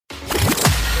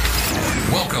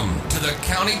the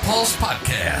County Pulse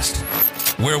Podcast,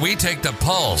 where we take the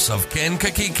pulse of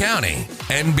Kankakee County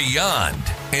and beyond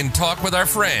and talk with our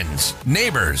friends,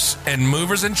 neighbors, and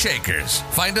movers and shakers.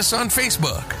 Find us on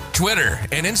Facebook, Twitter,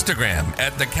 and Instagram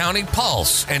at the County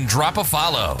Pulse and drop a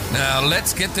follow. Now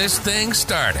let's get this thing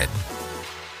started.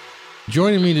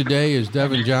 Joining me today is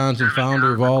Devin Johnson,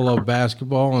 founder of All Love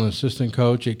Basketball and assistant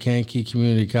coach at Kankakee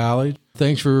Community College.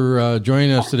 Thanks for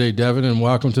joining us today, Devin, and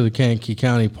welcome to the Kankakee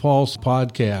County Pulse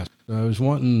Podcast. I was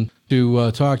wanting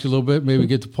to talk to you a little bit, maybe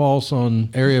get the pulse on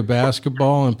area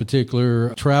basketball, in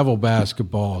particular travel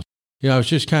basketball. You know, I was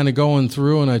just kind of going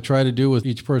through, and I try to do with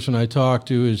each person I talk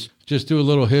to is just do a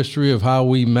little history of how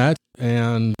we met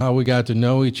and how we got to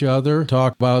know each other,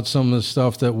 talk about some of the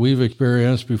stuff that we've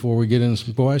experienced before we get into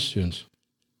some questions.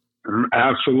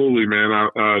 Absolutely,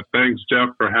 man. Thanks, Jeff,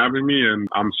 for having me, and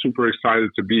I'm super excited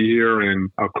to be here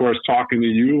and, of course, talking to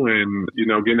you and,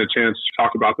 getting a chance to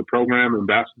talk about the program and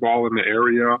basketball in the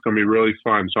area. It's going to be really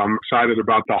fun. So I'm excited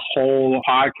about the whole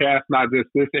podcast, not just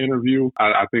this interview.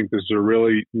 I think this is a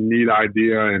really neat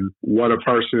idea and what a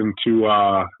person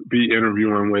to be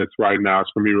interviewing with right now.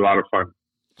 It's going to be a lot of fun.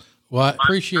 Well, I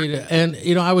appreciate it. And,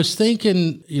 I was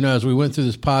thinking, as we went through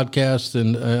this podcast,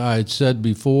 and I had said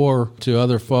before to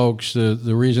other folks,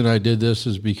 the reason I did this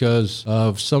is because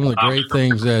of some of the great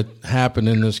things that happen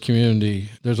in this community.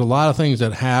 There's a lot of things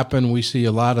that happen. We see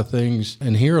a lot of things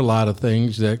and hear a lot of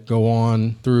things that go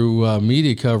on through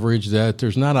media coverage that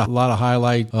there's not a lot of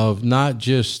highlight of not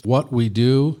just what we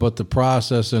do, but the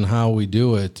process and how we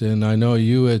do it. And I know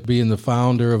you, at being the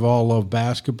founder of All Love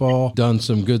Basketball, done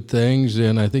some good things.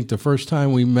 And I think the first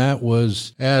time we met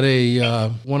was at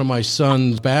one of my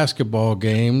son's basketball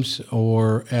games,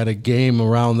 or at a game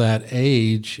around that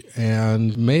age,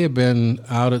 and may have been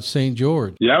out at St.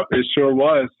 George. Yep, it sure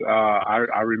was.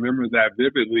 I remember that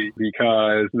vividly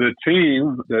because the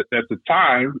team that at the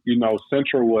time,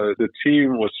 the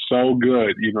team was so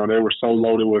good. They were so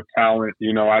loaded with talent.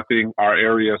 I think our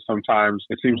area sometimes,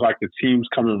 it seems like the teams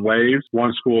come in waves.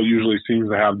 One school usually seems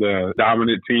to have the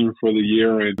dominant team for the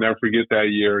year, and never forget that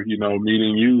year,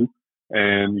 meeting you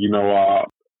and,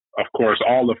 of course,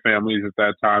 all the families at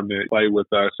that time that played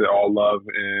with us at All Love.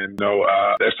 And,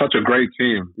 they're such a great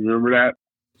team. You remember that?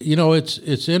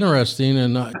 It's interesting,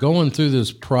 and going through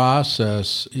this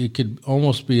process, it could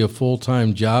almost be a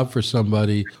full-time job for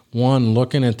somebody. One,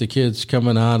 looking at the kids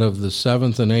coming out of the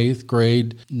 7th and 8th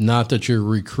grade, not that you're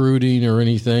recruiting or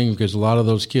anything, because a lot of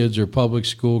those kids are public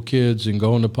school kids and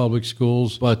going to public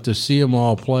schools, but to see them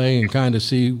all play and kind of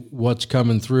see what's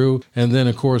coming through. And then,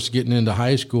 of course, getting into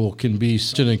high school can be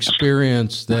such an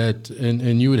experience that,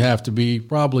 and you would have to be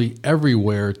probably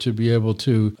everywhere to be able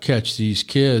to catch these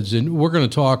kids. And we're going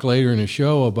to talk later in the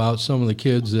show about some of the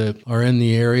kids that are in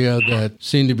the area that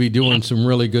seem to be doing some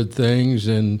really good things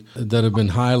and that have been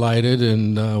highlighted.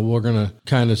 And we're going to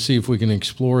kind of see if we can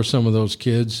explore some of those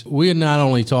kids. We not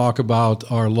only talk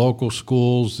about our local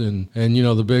schools and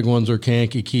the big ones are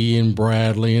Kankakee and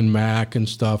Bradley and Mac and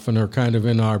stuff, and are kind of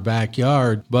in our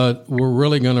backyard, but we're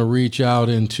really going to reach out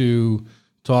into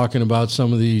talking about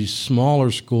some of these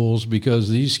smaller schools, because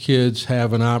these kids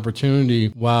have an opportunity.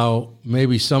 While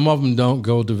maybe some of them don't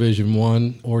go Division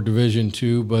I or Division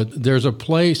II, but there's a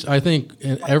place, I think,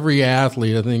 every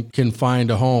athlete, can find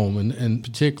a home, and in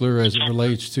particular as it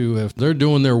relates to if they're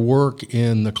doing their work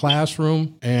in the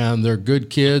classroom and they're good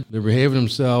kids, they're behaving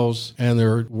themselves, and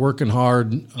they're working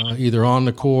hard either on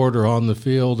the court or on the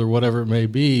field or whatever it may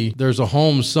be, there's a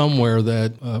home somewhere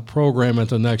that a program at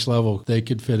the next level they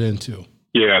could fit into.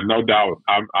 Yeah, no doubt.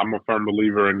 I'm a firm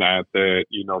believer in that,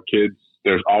 kids,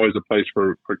 there's always a place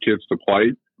for kids to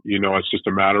play. It's just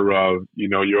a matter of,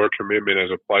 your commitment as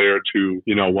a player to,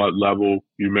 what level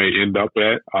you may end up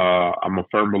at. I'm a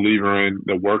firm believer in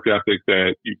the work ethic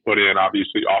that you put in,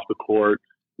 obviously, off the court,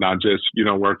 not just,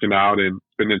 working out and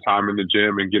spending time in the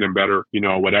gym and getting better,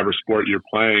 whatever sport you're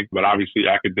playing. But obviously,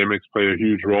 academics play a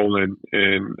huge role in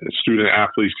student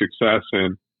athlete success.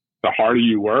 And the harder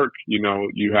you work, you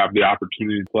have the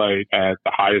opportunity to play at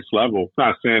the highest level. It's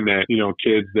not saying that,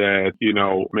 kids that,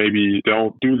 maybe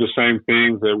don't do the same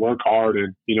things, they work hard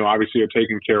and, obviously are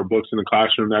taking care of books in the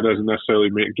classroom. That doesn't necessarily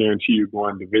guarantee you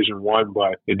going Division I,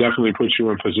 but it definitely puts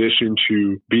you in position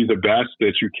to be the best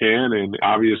that you can. And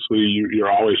obviously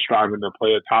you're always striving to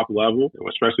play at top level,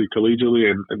 especially collegiately,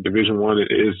 and Division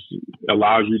I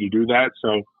allows you to do that.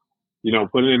 So,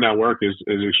 putting in that work is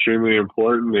extremely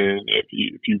important. And if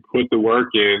you put the work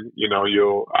in,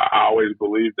 I always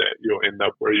believe that you'll end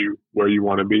up where you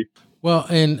want to be. Well,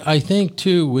 and I think,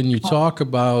 too, when you talk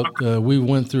about, we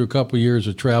went through a couple of years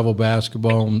of travel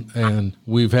basketball, and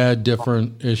we've had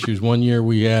different issues. One year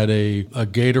we had a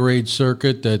Gatorade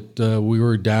circuit that we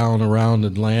were down around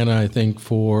Atlanta, I think,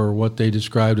 for what they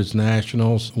described as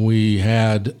nationals. We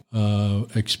had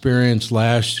experience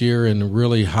last year in a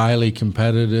really highly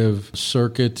competitive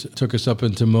circuit. It took us up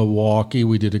into Milwaukee.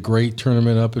 We did a great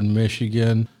tournament up in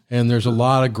Michigan. And there's a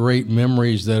lot of great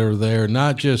memories that are there,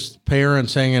 not just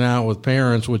parents hanging out with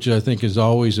parents, which I think is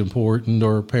always important,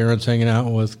 or parents hanging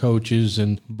out with coaches,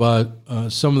 but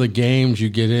some of the games you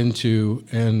get into.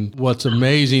 And what's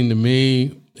amazing to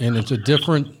me, and it's a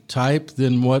different type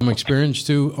than what I'm experienced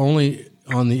to, only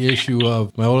on the issue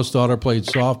of my oldest daughter played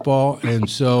softball, and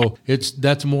so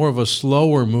that's more of a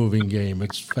slower moving game.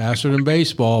 It's faster than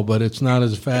baseball, but it's not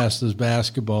as fast as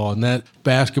basketball. And that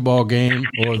basketball game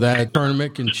or that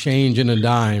tournament can change in a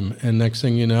dime. And next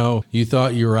thing you know, you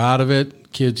thought you were out of it.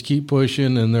 Kids keep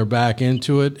pushing and they're back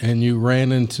into it, and you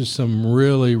ran into some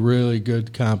really, really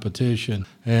good competition.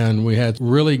 And we had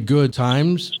really good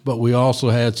times, but we also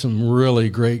had some really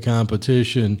great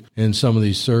competition in some of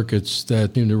these circuits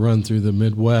that seem to run through the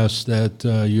Midwest that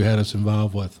you had us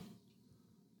involved with.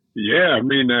 Yeah, I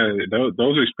mean,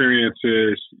 those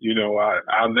experiences,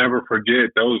 I'll never forget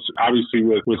those. Obviously,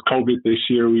 with COVID this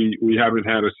year, we haven't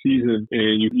had a season.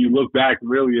 And you look back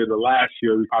really at the last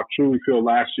year, I truly feel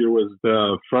last year was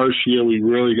the first year we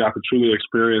really got to truly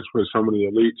experience what some of the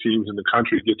elite teams in the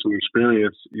country get to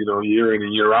experience, year in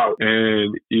and year out.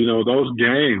 And, those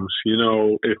games,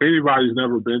 if anybody's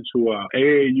never been to a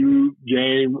AAU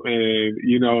game and,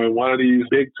 in one of these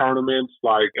big tournaments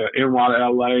like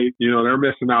NYLA, they're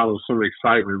missing out on some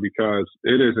excitement because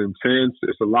it is intense.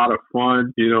 It's a lot of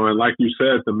fun, and like you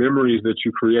said, the memories that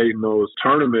you create in those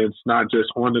tournaments, not just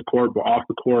on the court, but off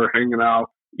the court, hanging out,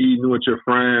 eating with your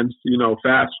friends,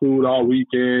 fast food all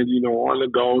weekend, on the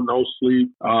go, no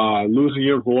sleep, losing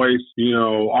your voice,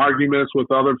 arguments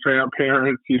with other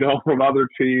parents, from other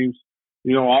teams,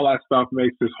 all that stuff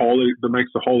makes the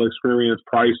whole experience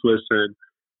priceless. And,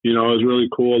 it's really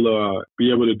cool to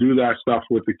be able to do that stuff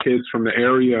with the kids from the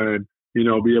area and,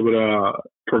 be able to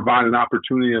provide an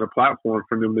opportunity and a platform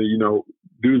for them to,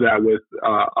 do that with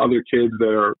other kids that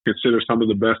are considered some of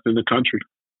the best in the country.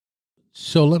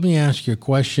 So let me ask you a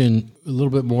question a little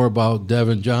bit more about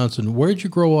Devin Johnson. Where'd you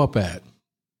grow up at?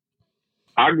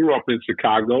 I grew up in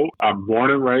Chicago. I'm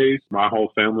born and raised. My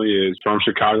whole family is from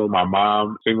Chicago. My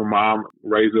mom, single mom,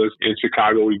 raised us in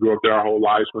Chicago. We grew up there our whole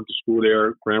lives, went to school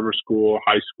there, grammar school,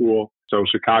 high school. So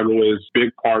Chicago is a big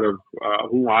part of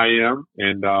who I am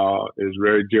and is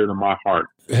very dear to my heart.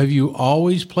 Have you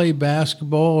always played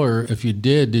basketball, or if you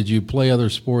did you play other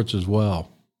sports as well?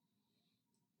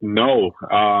 No.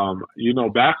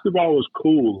 Basketball was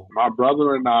cool. My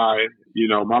brother and I,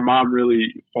 my mom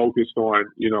really focused on,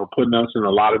 putting us in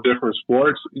a lot of different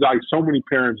sports, like so many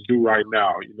parents do right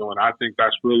now, and I think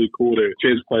that's really cool that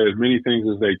kids play as many things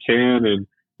as they can and,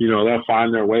 they'll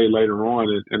find their way later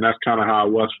on. And that's kind of how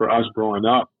it was for us growing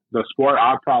up. The sport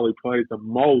I probably played the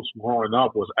most growing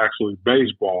up was actually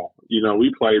baseball.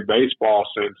 We played baseball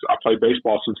I played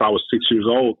baseball since I was 6 years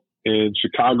old. In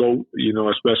Chicago,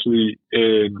 especially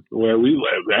in where we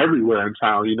live, everywhere in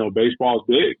town, baseball is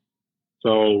big.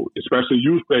 So especially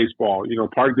youth baseball,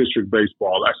 Park District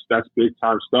baseball, that's big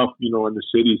time stuff, in the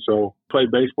city. So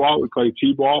played baseball, we played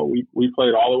T-ball, we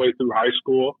played all the way through high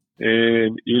school.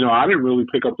 And, I didn't really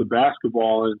pick up the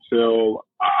basketball until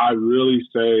I really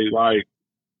say like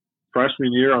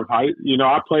freshman year of I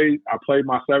played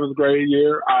my seventh grade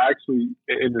year. I actually,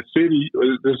 in the city,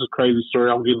 this is a crazy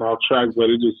story. I'm getting off track, but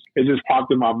it just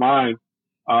popped in my mind.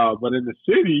 But in the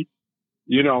city,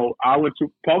 I went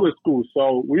to public school,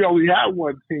 so we only had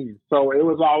one team. So it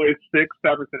was always 6th,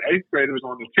 7th, and 8th graders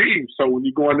on the team. So when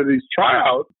you go into these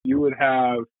tryouts, you would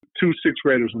have 2 6th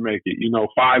graders make it,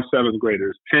 5 7th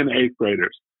graders, 10 8th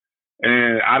graders.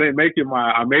 And I didn't make it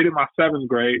I made it my 7th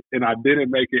grade, and I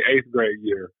didn't make it 8th grade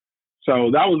year.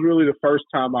 So that was really the first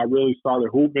time I really started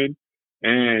hooping.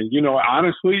 And,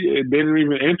 honestly, it didn't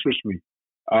even interest me.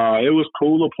 It was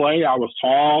cool to play. I was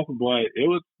tall, but it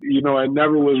was, it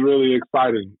never was really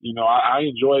exciting. I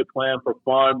enjoyed playing for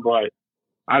fun, but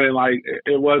I didn't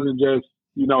it wasn't just,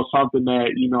 something that,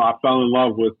 I fell in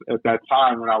love with at that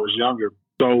time when I was younger.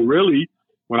 So really,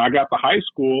 when I got to high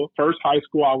school, first high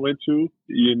school I went to,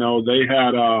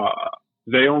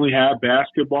 they only had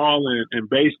basketball and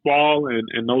baseball,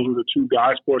 and those were the two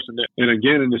guy sports. And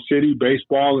again, in the city,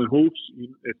 baseball and hoops,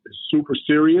 it's super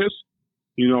serious.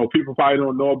 People probably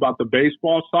don't know about the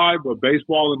baseball side, but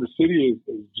baseball in the city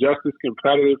is just as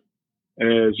competitive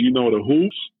as, the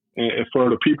hoops and for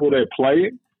the people that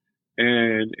play it.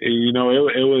 you know,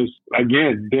 it was,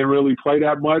 again, didn't really play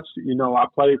that much. You know, I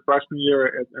played freshman year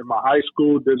at my high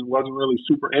school, wasn't really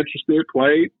super interested,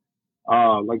 played,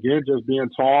 again, just being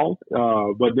tall.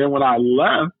 But then when I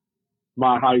left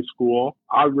my high school,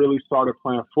 I really started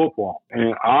playing football.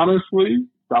 And honestly,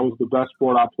 that was the best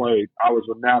sport I played. I was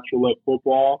a natural at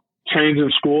football. Changing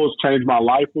schools changed my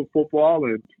life with football,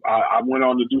 and I went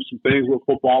on to do some things with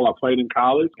football. I played in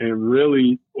college, and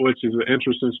really, which is an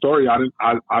interesting story,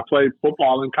 I played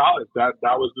football in college. That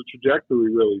was the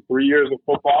trajectory, really. 3 years of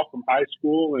football from high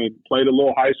school, and played a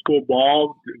little high school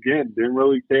ball. Again, didn't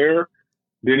really care.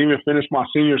 Didn't even finish my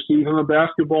senior season of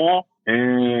basketball,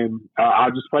 and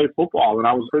I just played football, and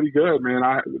I was pretty good, man.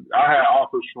 I had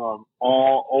offers from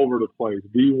all over the place.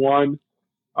 D1,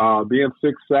 being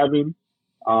 6'7",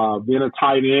 being a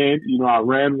tight end, you know, I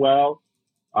ran well.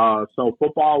 So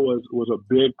football was a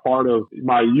big part of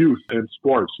my youth in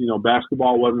sports. You know,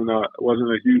 basketball wasn't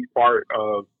a huge part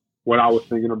of what I was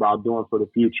thinking about doing for the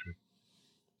future.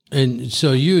 And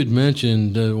so you had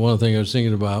mentioned one thing I was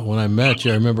thinking about when I met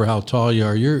you. I remember how tall you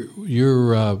are. You're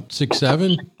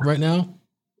 6'7" right now?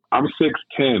 I'm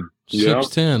 6'10".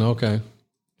 6'10", okay.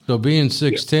 So being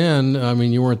 6'10", I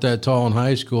mean, you weren't that tall in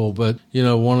high school, but, you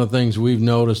know, one of the things we've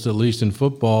noticed, at least in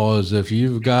football, is if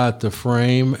you've got the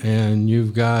frame and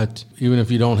you've got, even if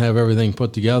you don't have everything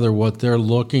put together, what they're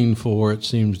looking for, it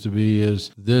seems to be,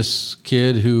 is this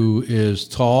kid who is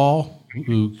tall,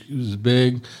 who is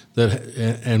big,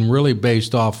 and really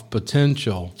based off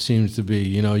potential, seems to be.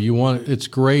 You know, it's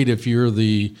great if you're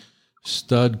the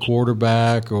stud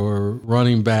quarterback or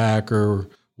running back or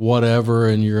whatever,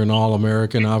 and you're an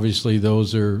All-American. Obviously,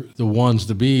 those are the ones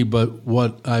to be. But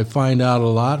what I find out a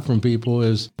lot from people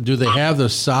is, do they have the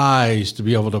size to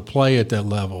be able to play at that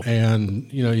level? And,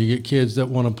 you know, you get kids that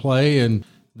want to play, and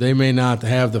they may not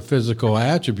have the physical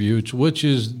attributes, which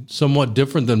is somewhat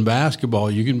different than basketball.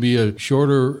 You can be a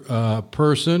shorter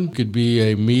person, could be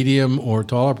a medium or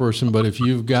taller person, but if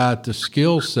you've got the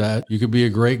skill set, you could be a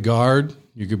great guard,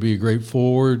 you could be a great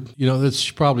forward. You know, that's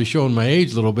probably showing my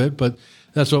age a little bit, but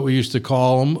that's what we used to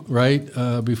call them, right?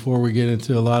 Before we get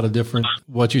into a lot of different,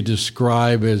 what you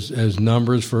describe as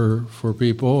numbers for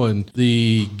people. And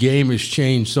the game has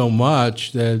changed so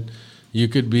much that you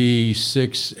could be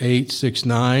 6'8",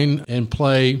 6'9", and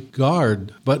play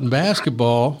guard. But in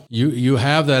basketball, you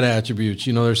have that attributes.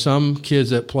 You know, there's some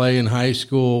kids that play in high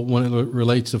school when it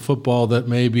relates to football that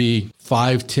may be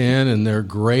 5'10", and they're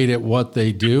great at what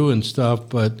they do and stuff.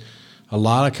 But a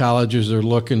lot of colleges are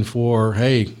looking for,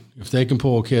 hey, if they can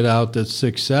pull a kid out that's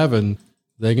 6'7",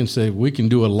 they can say, we can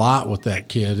do a lot with that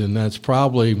kid. And that's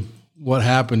probably what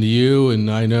happened to you.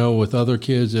 And I know with other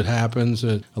kids it happens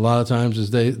a lot of times is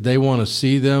they want to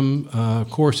see them. Of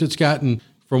course, it's gotten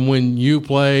from when you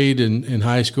played in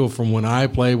high school, from when I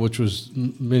played, which was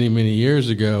many, many years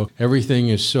ago. Everything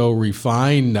is so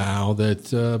refined now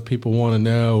that people want to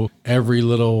know every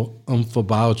little oomph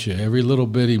about you, every little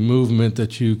bitty movement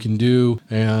that you can do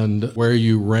and where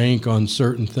you rank on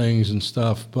certain things and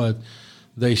stuff. But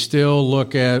they still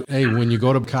look at, hey, when you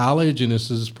go to college, and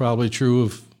this is probably true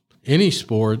of any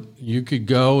sport, you could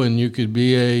go and you could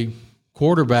be a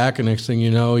quarterback, and next thing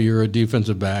you know, you're a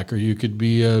defensive back, or you could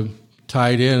be a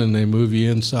tight end and they move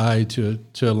you inside to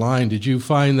a line. Did you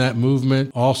find that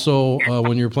movement also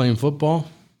when you were playing football?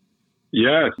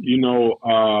 Yes. You know,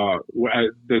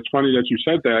 it's funny that you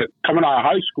said that. Coming out of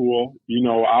high school, you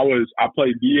know, I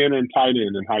played DN and tight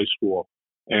end in high school,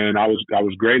 and I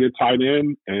was great at tight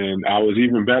end, and I was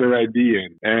even better at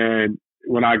DN. And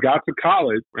when I got to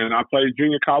college, and I played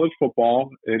junior college football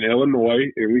in Illinois,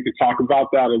 and we could talk about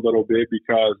that a little bit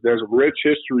because there's a rich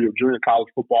history of junior college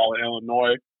football in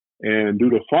Illinois. And due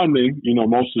to funding, you know,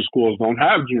 most of the schools don't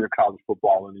have junior college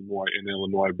football anymore in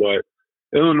Illinois. But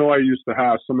Illinois used to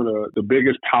have some of the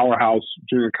biggest powerhouse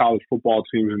junior college football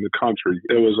teams in the country.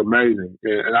 It was amazing.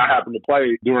 And I happened to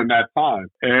play during that time.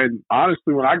 And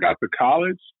honestly, when I got to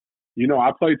college, you know, I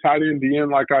played tight end,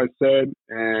 DN, like I said.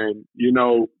 And, you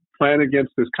know, playing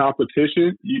against this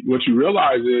competition, what you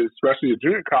realize is, especially at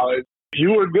junior college,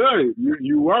 you were good.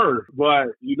 You were.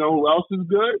 But you know who else is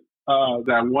good?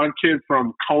 That one kid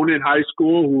from Conant High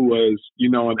School who was, you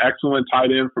know, an excellent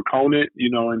tight end for Conant, you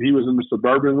know, and he was in the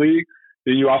Suburban League.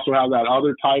 Then you also have that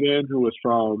other tight end who was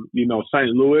from, you know, St.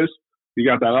 Louis. You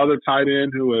got that other tight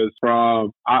end who was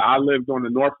from, I lived on the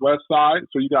northwest side.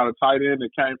 So you got a tight end that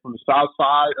came from the south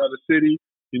side of the city,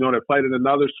 you know, that played at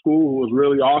another school who was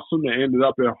really awesome. They ended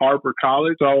up at Harper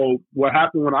College. So what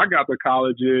happened when I got to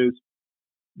college is,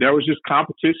 there was just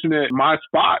competition at my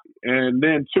spot. And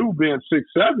then, too, being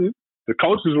 6'7", the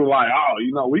coaches were like, oh,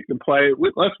 you know, we can play.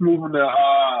 Let's move him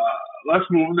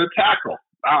to tackle.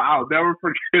 I'll never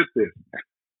forget this.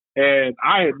 And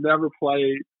I had never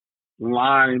played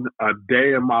line a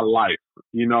day in my life.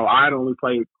 I had only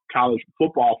played college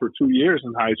football for 2 years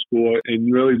in high school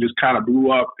and really just kind of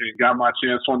blew up and got my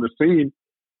chance on the scene.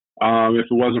 If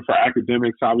it wasn't for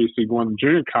academics, obviously going to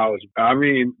junior college. I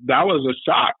mean, that was a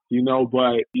shock,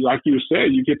 but like you said,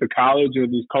 you get to college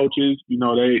and these coaches,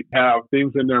 they have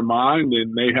things in their mind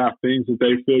and they have things that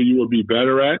they feel you will be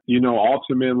better at.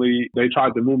 Ultimately, they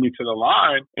tried to move me to the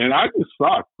line and I just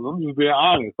sucked. I'm just being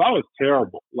honest. I was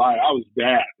terrible. Like, I was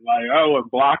bad. Like, I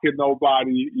wasn't blocking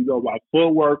nobody. My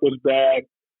footwork was bad.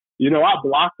 I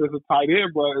blocked as a tight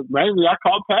end, but mainly I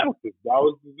caught passes. That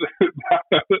was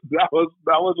that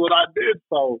was what I did.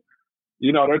 So,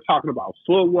 they're talking about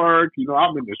footwork.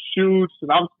 I'm in the shoots,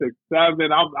 and I'm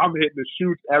 6'7". I'm hitting the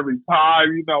shoots every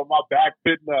time. My back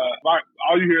hitting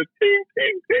all you hear is ting,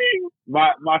 ting, ting.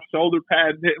 My shoulder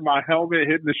pads hitting my helmet,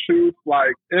 hitting the shoots.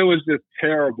 Like, it was just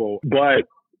terrible. But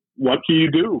what can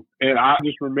you do? And I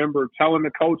just remember telling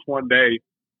the coach one day,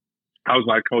 I was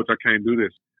like, Coach, I can't do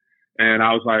this. And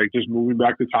I was like, just move me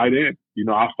back to tight end.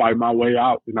 I'll fight my way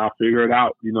out and I'll figure it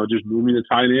out. Just move me to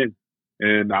tight end.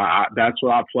 And that's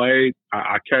what I played.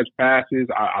 I catch passes.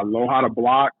 I know how to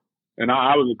block. And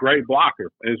I was a great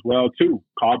blocker as well, too.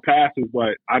 Caught passes,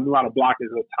 but I knew how to block as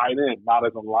a tight end, not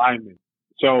as a lineman.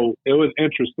 So it was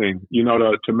interesting,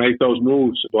 to make those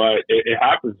moves. But it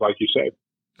happens, like you said.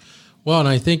 Well, and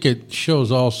I think it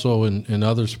shows also in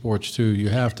other sports, too. You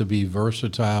have to be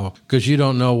versatile because you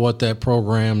don't know what that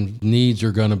program needs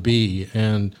are going to be.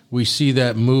 And we see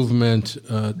that movement,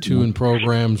 too, in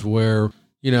programs where,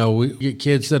 we get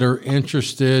kids that are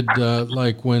interested,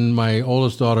 like when my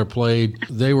oldest daughter played,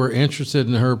 they were interested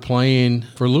in her playing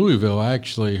for Louisville,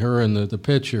 actually, her and the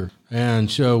pitcher.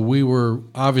 And so we were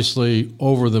obviously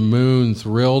over the moon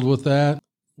thrilled with that.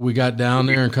 We got down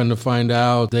there and come to find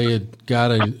out they had got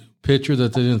a pitcher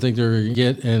that they didn't think they were going to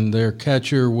get and their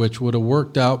catcher, which would have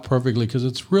worked out perfectly because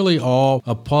it's really all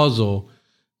a puzzle.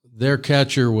 Their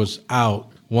catcher was out.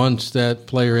 Once that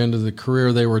player ended the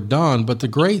career, they were done. But the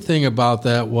great thing about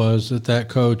that was that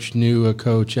coach knew a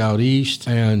coach out east,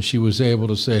 and she was able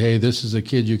to say, hey, this is a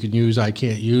kid you can use, I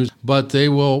can't use. But they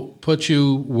will put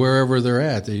you wherever they're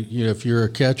at. If you're a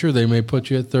catcher, they may put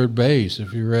you at third base.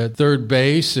 If you're at third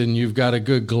base and you've got a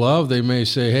good glove, they may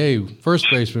say, hey, first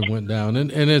baseman went down.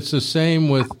 And it's the same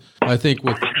with, I think,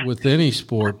 with any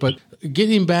sport. But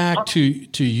getting back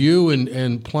to you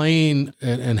and playing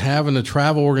and having a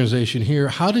travel organization here,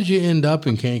 how did you end up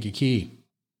in Kankakee?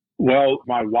 Well,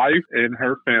 my wife and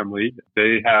her family,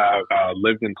 they have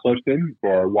lived in Clifton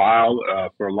for a while,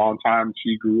 for a long time.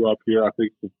 She grew up here, I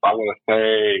think, I want to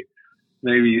say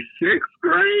maybe sixth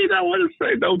grade, I want to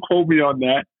say. Don't quote me on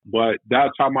that. But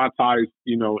that's how my ties,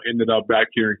 ended up back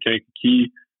here in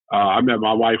Kankakee. I met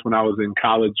my wife when I was in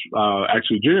college,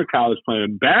 actually junior college,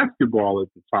 playing basketball at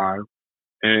the time.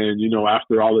 And,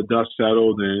 after all the dust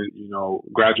settled and,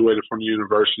 graduated from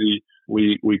university,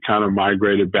 we kind of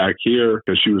migrated back here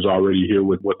because she was already here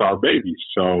with our babies.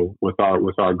 So with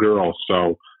our girls.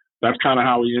 So that's kind of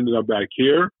how we ended up back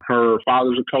here. Her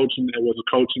father's a coach and was a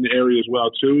coach in the area as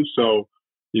well, too. So,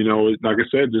 like I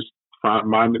said, just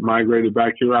migrated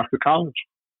back here after college.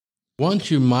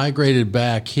 Once you migrated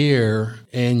back here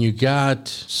and you got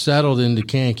settled into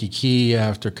Kankakee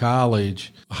after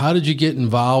college, how did you get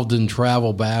involved in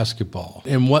travel basketball?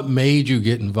 And what made you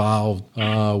get involved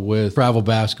with travel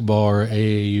basketball or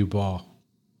AAU ball?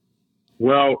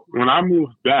 Well, when I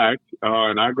moved back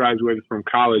and I graduated from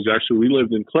college, actually, we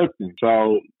lived in Clifton.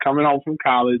 So coming home from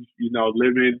college, we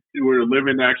were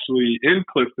living actually in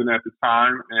Clifton at the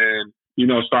time. And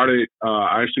started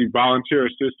actually volunteer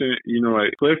assistant,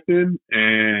 at Clifton,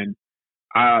 and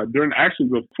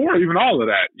before even all of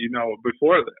that,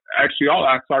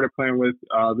 I started playing with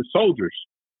the Soldiers,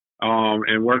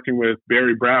 and working with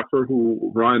Barry Bradford,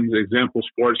 who runs Example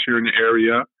Sports here in the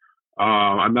area,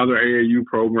 another AAU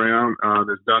program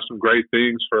that's done some great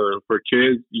things for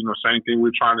kids. Same thing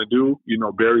we're trying to do.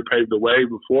 Barry paved the way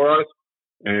before us.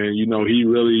 And, he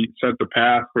really set the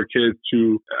path for kids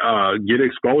to get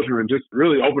exposure and just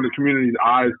really open the community's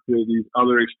eyes to these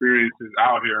other experiences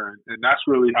out here. And that's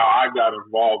really how I got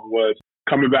involved, was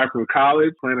coming back from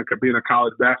college, being a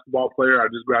college basketball player. I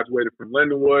just graduated from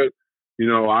Lindenwood.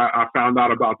 I found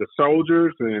out about the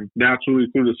Soldiers, and naturally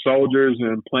through the Soldiers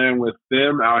and playing with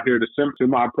them out here, the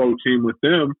semi-pro team with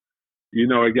them,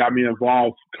 it got me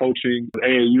involved coaching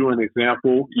AAU and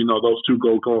Example. Those two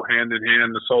go hand in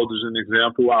hand, the Soldiers and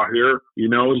Example out here. It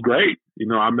was great.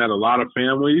 I met a lot of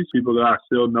families, people that I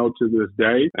still know to this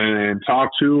day, and talk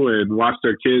to and watch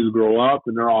their kids grow up.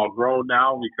 And they're all grown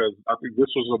now, because I think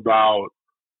this was about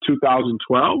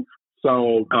 2012.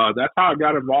 So that's how I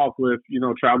got involved with,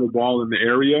 travel ball in the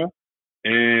area.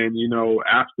 And,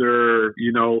 after,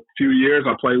 a few years,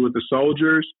 I played with the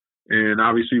Soldiers and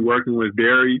obviously working with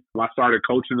Barry. I started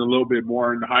coaching a little bit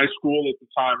more in the high school at the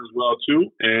time as well,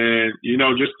 too. And,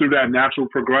 just through that natural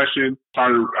progression,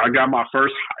 I got my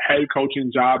first head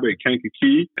coaching job at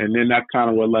Kankakee. And then that's kind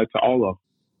of what led to All Of.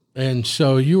 And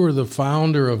so you were the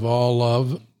founder of All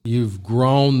Of. You've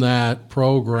grown that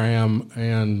program,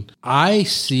 and I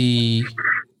see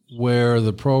where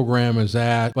the program is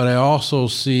at, but I also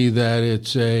see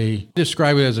that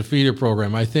describe it as a feeder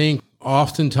program. I think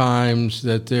oftentimes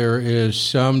that there is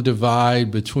some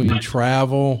divide between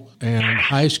travel and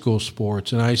high school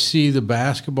sports, and I see the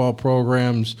basketball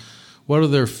programs, whether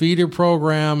they're feeder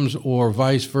programs or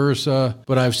vice versa,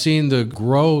 but I've seen the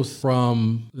growth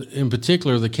from, in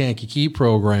particular, the Kankakee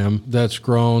program that's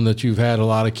grown, that you've had a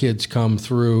lot of kids come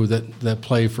through that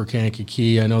play for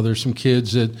Kankakee. I know there's some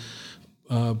kids that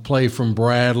play from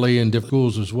Bradley and different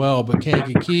schools as well, but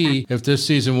Kankakee, if this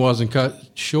season wasn't cut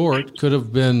short, could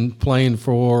have been playing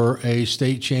for a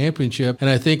state championship. And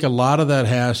I think a lot of that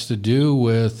has to do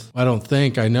with, a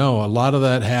lot of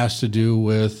that has to do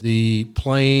with the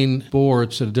playing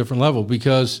sports at a different level,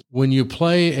 because when you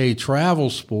play a travel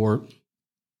sport,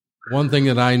 one thing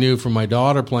that I knew from my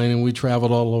daughter playing, and we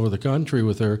traveled all over the country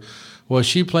with her, was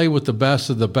she played with the best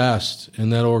of the best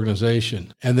in that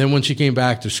organization. And then when she came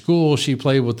back to school, she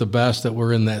played with the best that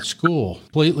were in that school.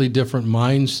 Completely different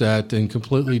mindset and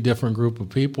completely different group of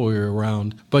people you're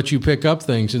around. But you pick up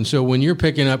things. And so when you're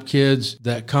picking up kids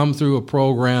that come through a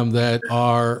program that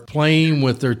are playing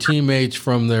with their teammates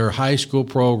from their high school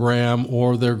program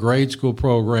or their grade school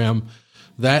program,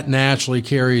 that naturally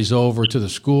carries over to the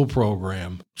school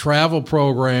program. Travel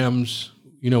programs,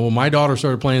 when my daughter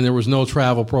started playing, there was no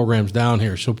travel programs down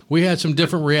here. So we had some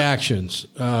different reactions.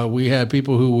 We had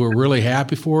people who were really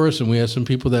happy for us, and we had some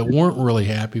people that weren't really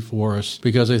happy for us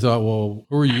because they thought, well,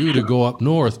 who are you to go up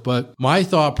north? But my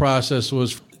thought process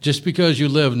was, just because you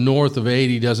live north of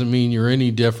 80 doesn't mean you're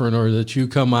any different or that you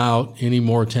come out any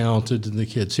more talented than the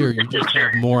kids here. You just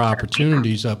have more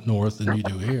opportunities up north than you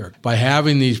do here. By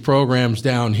having these programs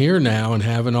down here now and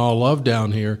having All Of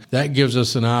down here, that gives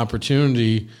us an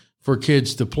opportunity for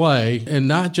kids to play, and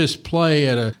not just play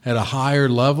at a higher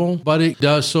level, but it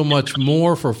does so much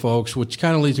more for folks, which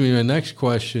kind of leads me to my next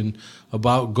question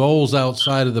about goals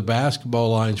outside of the basketball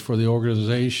lines for the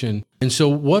organization. And so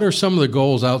what are some of the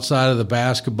goals outside of the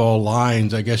basketball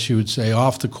lines, I guess you would say,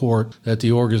 off the court, that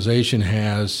the organization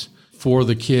has for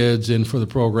the kids and for the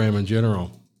program in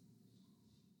general?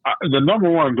 The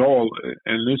number one goal,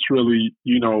 and this really,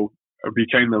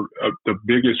 became the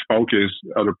biggest focus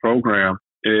of the program,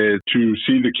 is to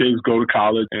see the kids go to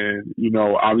college and,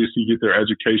 obviously get their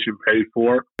education paid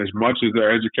for, as much as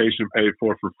their education paid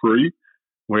for free,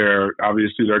 where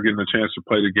obviously they're getting a chance to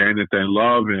play the game that they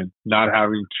love and not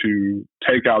having to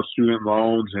take out student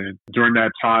loans, and during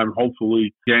that time,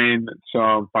 hopefully gain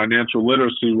some financial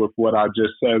literacy with what I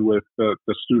just said with the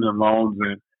student loans,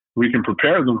 and we can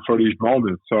prepare them for these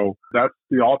moments. So that's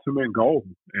the ultimate goal.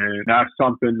 And that's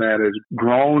something that has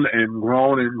grown and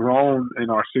grown and grown in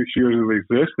our 6 years of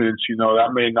existence.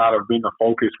 That may not have been the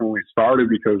focus when we started,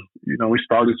 because, we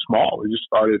started small. We just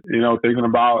started, thinking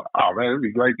about, oh man, it'd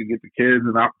be great to get the kids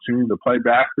an opportunity to play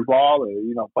basketball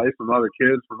and, play some other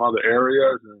kids from other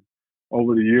areas. And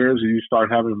over the years, you start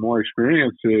having more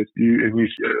experiences, you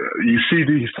see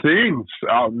these things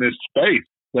out in this space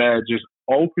that just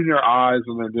open your eyes,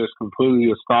 and then just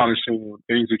completely astonishing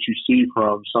things that you see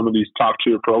from some of these top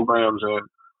tier programs. And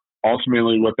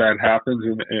ultimately what that happens,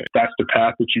 and that's the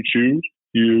path that you choose,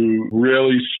 you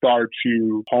really start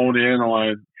to hone in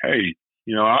on, hey,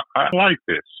 I like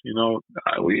this.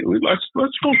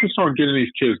 Let's focus on getting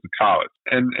these kids to college.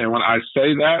 And when I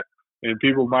say that, and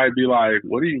people might be like,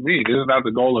 what do you mean? Isn't that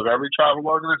the goal of every travel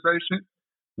organization?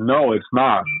 No, it's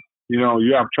not.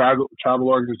 You have travel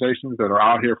organizations that are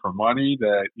out here for money,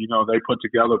 that, they put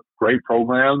together great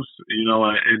programs,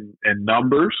 in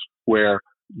numbers, where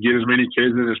get as many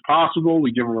kids in as possible.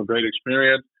 We give them a great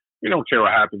experience. We don't care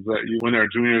what happens when they're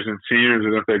juniors and seniors,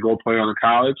 and if they go play on the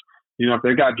college. If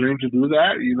they got dreams to do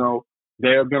that,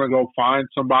 they're going to go find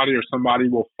somebody, or somebody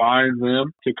will find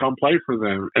them to come play for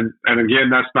them. And again,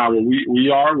 that's not what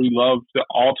we are. We love, the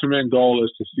ultimate goal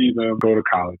is to see them go to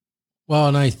college. Well,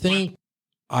 and I think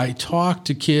I talked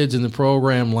to kids in the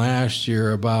program last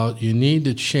year about, you need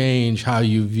to change how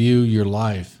you view your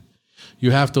life.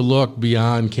 You have to look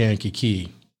beyond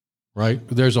Kankakee, right?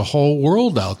 There's a whole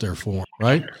world out there for them,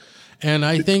 right? And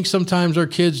I think sometimes our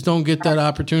kids don't get that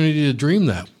opportunity to dream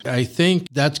that. I think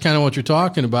that's kind of what you're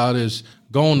talking about, is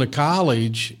going to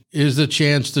college is the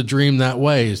chance to dream that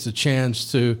way, is the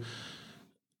chance to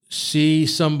see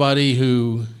somebody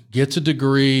who gets a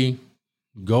degree,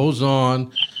 goes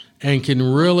on, and can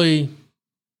really,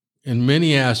 in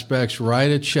many aspects,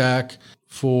 write a check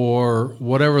for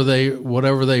whatever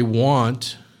they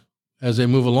want as they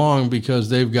move along, because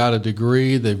they've got a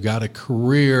degree, they've got a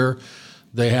career,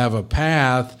 they have a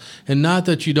path. And not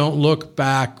that you don't look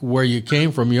back where you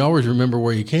came from. You always remember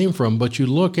where you came from, but you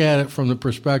look at it from the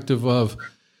perspective of,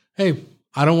 hey,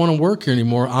 I don't want to work here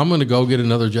anymore. I'm going to go get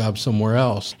another job somewhere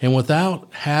else. And without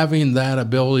having that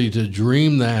ability to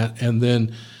dream that and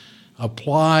then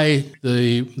apply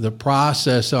the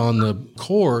process on the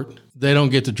court, they don't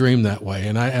get to dream that way.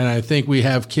 And I think we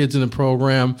have kids in the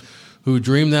program who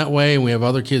dream that way, and we have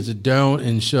other kids that don't.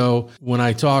 And so when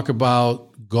I talk about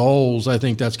goals, I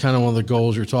think that's kind of one of the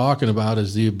goals you're talking about,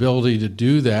 is the ability to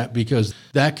do that, because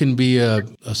that can be a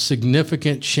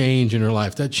significant change in their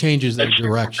life. That changes their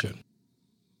direction.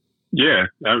 Yeah,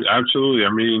 absolutely.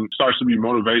 I mean, it starts to be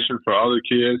motivation for other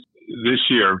kids. This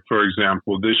year, for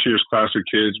example, this year's class of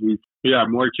kids, we have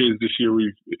more kids this year.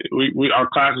 Our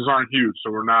classes aren't huge,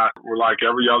 so we're like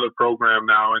every other program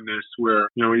now in this, where,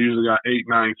 we usually got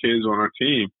 8-9 kids on our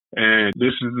team. And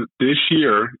this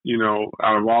year,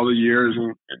 out of all the years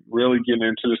and really getting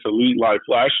into this elite life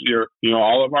last year,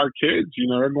 all of our kids,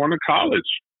 they're going to college.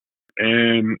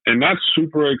 And that's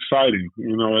super exciting.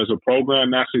 As a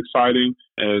program, that's exciting.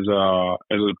 As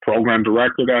a program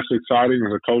director, that's exciting.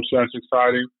 As a coach, that's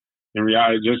exciting. In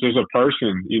reality, just as a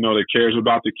person, that cares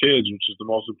about the kids, which is the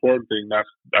most important thing,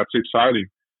 that's exciting.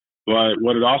 But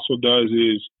what it also does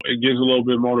is it gives a little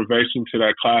bit of motivation to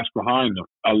that class behind them,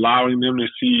 allowing them to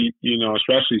see,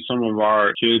 especially some of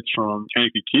our kids from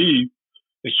Kankakee,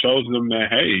 it shows them that,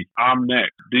 hey, I'm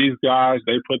next. These guys,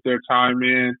 they put their time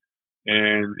in,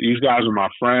 and these guys are my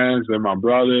friends. They're my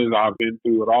brothers. I've been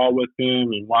through it all with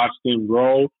them and watched them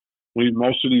grow.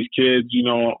 Most of these kids,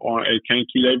 at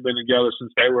Kankakee, they've been together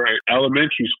since they were in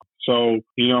elementary school. So,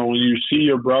 when you see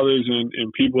your brothers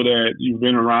and people that you've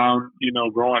been around,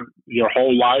 growing your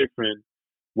whole life and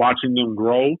watching them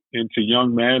grow into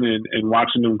young men and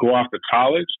watching them go off to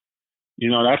college,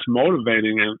 that's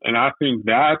motivating. And I think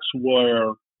that's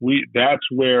where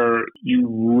you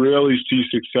really see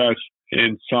success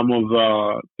in some of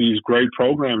these great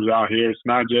programs out here. It's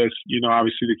not just,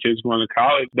 obviously the kids going to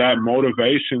college. That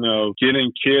motivation of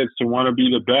getting kids to want to be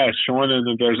the best, showing them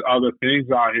that there's other things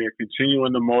out here,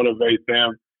 continuing to motivate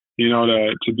them,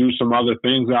 to do some other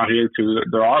things out here, because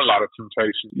there are a lot of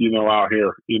temptations, out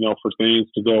here, for things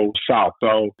to go south.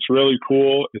 So it's really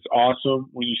cool. It's awesome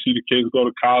when you see the kids go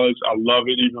to college. I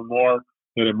love it even more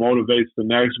that it motivates the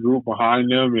next group behind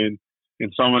them and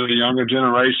some of the younger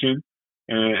generation.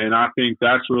 And I think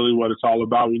that's really what it's all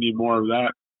about. We need more of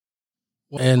that.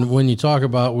 And when you talk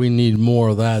about we need more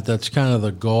of that, that's kind of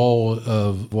the goal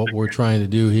of what we're trying to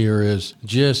do here, is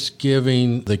just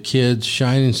giving the kids,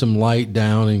 shining some light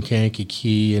down in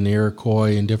Kankakee and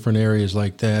Iroquois and different areas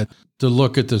like that, to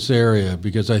look at this area,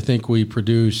 because I think we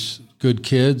produce good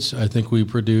kids. I think we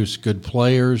produce good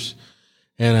players.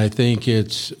 And I think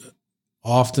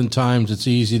oftentimes it's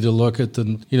easy to look at the,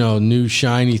 new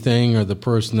shiny thing, or the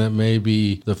person that may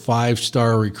be the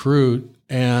 5-star recruit.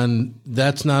 And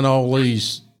that's not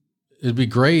always, it'd be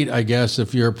great, I guess,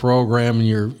 if you're a program and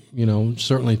you're,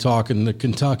 certainly talking the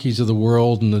Kentuckys of the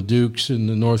world and the Dukes and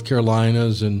the North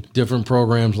Carolinas and different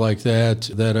programs like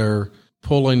that are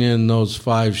pulling in those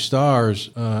 5 stars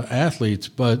athletes.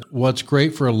 But what's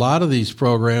great for a lot of these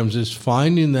programs is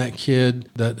finding that kid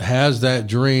that has that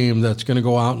dream, that's going to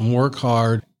go out and work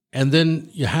hard. And then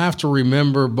you have to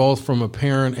remember, both from a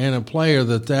parent and a player,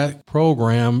 that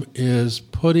program is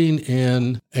putting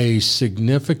in a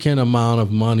significant amount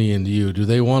of money into you. Do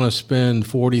they want to spend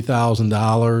 $40,000,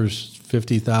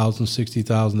 $50,000,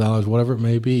 $60,000, whatever it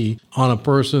may be, on a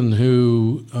person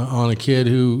on a kid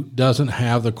who doesn't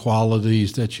have the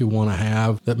qualities that you want to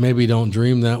have, that maybe don't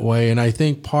dream that way? And I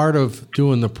think part of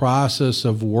doing the process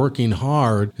of working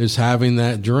hard is having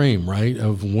that dream, right?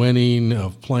 Of winning,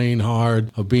 of playing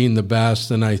hard, of being the best.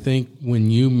 And I think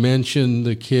when you mention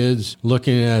the kids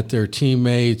looking at their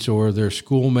teammates or their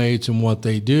schoolmates and what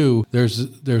they do,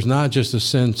 there's not just a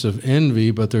sense of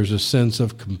envy, but there's a sense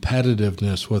of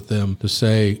competitiveness with them, to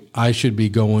say, I should be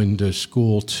going to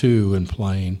school too and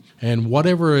playing. And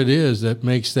whatever it is that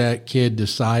makes that kid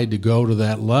decide to go to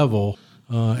that level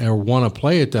or want to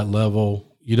play at that level,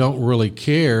 you don't really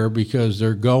care, because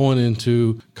they're going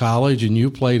into college. And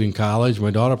you played in college. My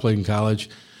daughter played in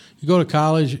college. You go to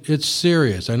college, it's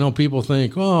serious. I know people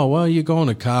think, oh, well, you're going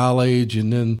to college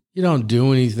and then you don't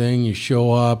do anything. You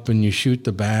show up and you shoot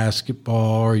the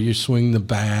basketball, or you swing the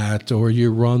bat, or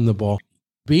you run the ball.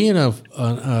 Being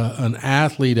an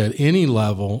athlete at any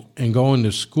level and going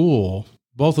to school,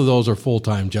 both of those are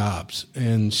full-time jobs.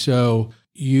 And so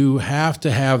you have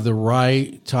to have the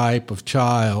right type of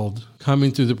child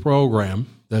coming through the program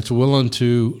that's willing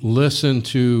to listen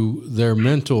to their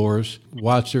mentors,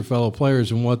 watch their fellow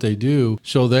players and what they do,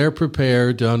 so they're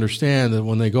prepared to understand that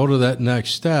when they go to that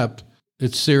next step,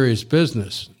 it's serious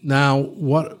business. Now,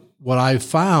 what I've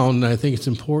found, and I think it's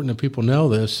important that people know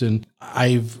this, and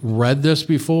I've read this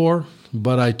before,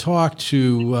 but I talked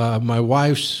to my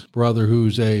wife's brother,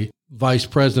 who's a vice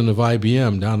president of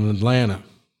IBM down in Atlanta,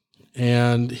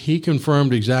 and he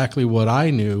confirmed exactly what I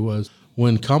knew was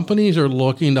when companies are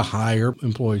looking to hire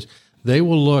employees, they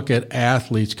will look at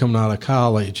athletes coming out of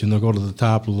college, and they'll go to the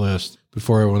top of the list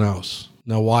before everyone else.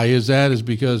 Now, why is that? Is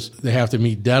because they have to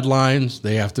meet deadlines,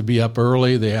 they have to be up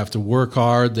early, they have to work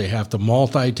hard, they have to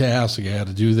multitask, they have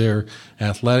to do their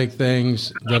athletic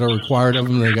things that are required of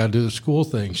them, they got to do the school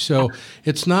things. So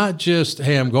it's not just,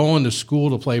 hey, I'm going to school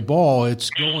to play ball, it's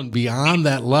going beyond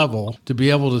that level to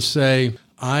be able to say,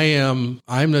 I'm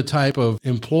the type of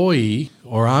employee,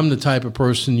 or I'm the type of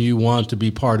person you want to be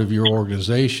part of your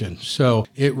organization. So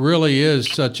it really is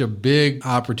such a big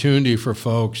opportunity for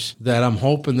folks that I'm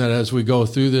hoping that as we go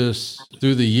through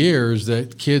the years,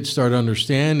 that kids start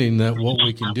understanding that what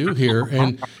we can do here.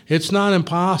 And it's not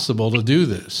impossible to do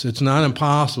this. It's not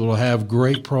impossible to have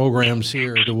great programs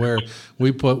here to where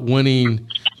we put winning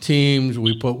teams,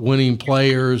 we put winning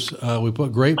players, we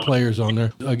put great players on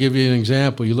there. I'll give you an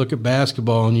example. You look at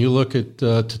basketball and you look at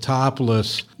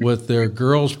Teutopolis with their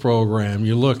girls program.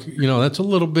 You look, that's a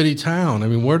little bitty town. I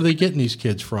mean, where are they getting these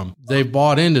kids from? They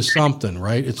bought into something,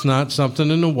 right? It's not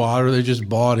something in the water. They just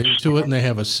bought into it and they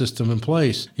have a system in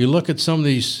place. You look at some of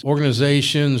these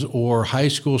organizations or high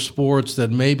school sports that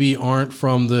maybe aren't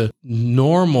from the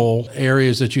normal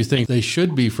areas that you think they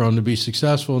should be from to be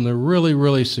successful, and they're really,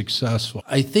 really successful.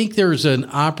 I think there's an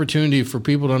opportunity for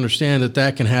people to understand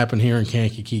that can happen here in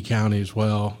Kankakee County as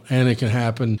well. And it can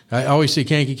happen. I always say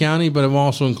Kankakee County, but I'm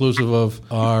also inclusive of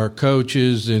our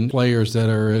coaches and players that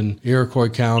are in Iroquois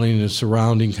County and the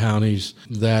surrounding counties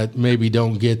that maybe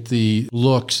don't get the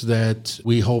looks that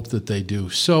we hope that they do.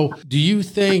 So do you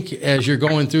think, as you're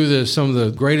going through this, some of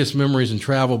the greatest memories in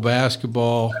travel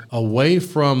basketball away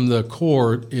from the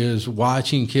court is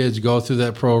watching kids go through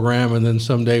that program and then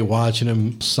someday watching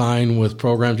them sign with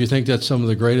programs? Do you think that's some of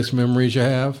the greatest memories you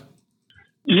have?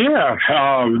 Yeah,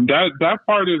 that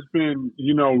part has been,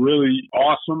 really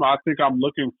awesome. I think I'm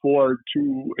looking forward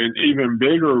to an even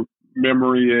bigger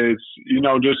memory is,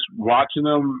 just watching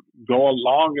them go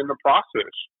along in the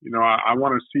process. I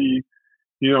want to see,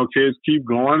 kids keep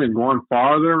going and going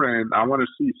farther, and I want to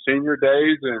see senior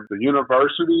days and the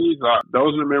universities.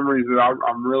 Those are memories that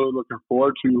I'm really looking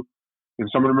forward to, and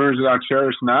some of the memories that I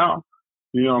cherish now.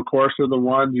 Of course, are the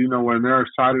ones, when they're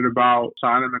excited about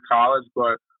signing to college.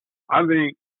 But I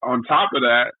think on top of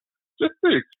that, just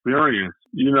the experience,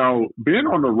 being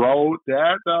on the road,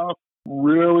 that stuff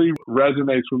really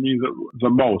resonates with me the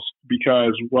most,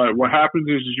 because what happens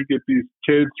is you get these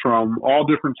kids from all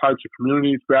different types of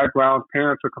communities, backgrounds,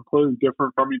 parents are completely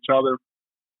different from each other.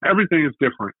 Everything is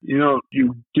different. You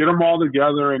get them all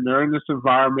together and they're in this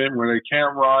environment where they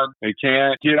can't run, they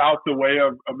can't get out the way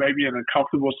of maybe an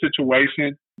uncomfortable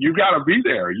situation. You got to be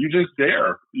there. You're just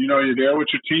there. You're there with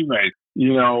your teammates.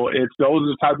 Those are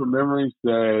the type of memories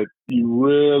that you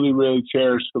really, really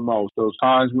cherish the most. Those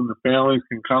times when the families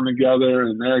can come together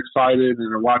and they're excited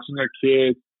and they're watching their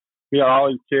kids. We got all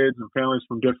these kids and families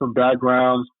from different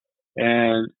backgrounds.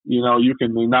 And, you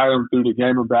can unite them through the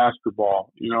game of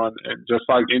basketball, and just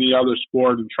like any other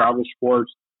sport and travel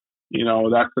sports,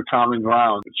 that's the common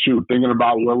ground. Shoot, thinking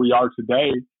about where we are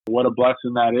today, what a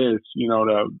blessing that is,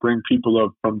 to bring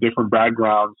people from different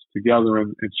backgrounds together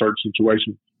in certain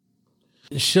situations.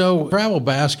 So travel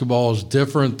basketball is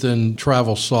different than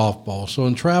travel softball. So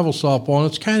in travel softball, and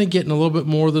it's kind of getting a little bit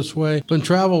more this way, but in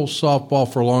travel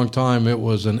softball for a long time, it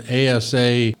was an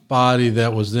ASA body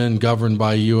that was then governed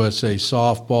by USA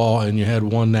Softball, and you had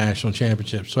one national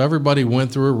championship. So everybody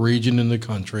went through a region in the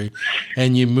country,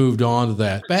 and you moved on to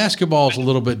that. Basketball is a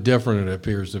little bit different, it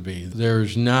appears to be.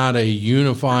 There's not a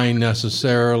unifying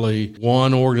necessarily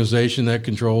one organization that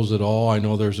controls it all. I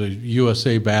know there's a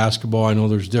USA Basketball. I know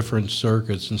there's different circuits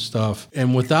and stuff.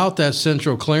 And without that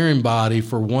central clearing body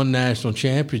for one national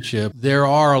championship, there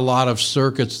are a lot of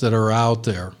circuits that are out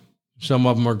there. Some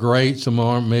of them are great, some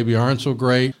of them maybe aren't so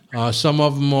great. Some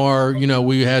of them are,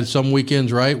 we had some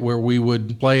weekends, right, where we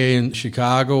would play in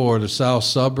Chicago or the south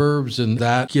suburbs, and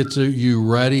that gets you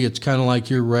ready. It's kind of like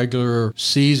your regular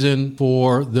season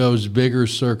for those bigger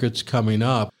circuits coming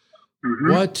up.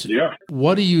 Mm-hmm.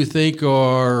 What do you think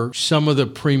are some of the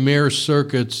premier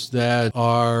circuits that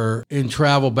are in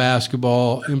travel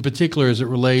basketball, in particular as it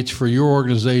relates for your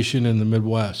organization in the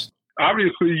Midwest?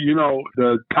 Obviously,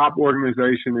 the top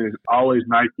organization is always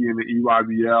Nike and the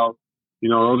EYBL.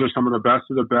 Those are some of the best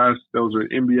of the best. Those are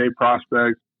NBA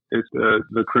prospects. It's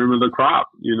the cream of the crop,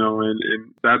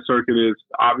 and that circuit is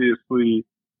obviously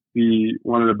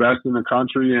one of the best in the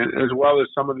country, and as well as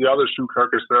some of the other shoe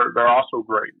circuits. They're also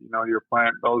great. You're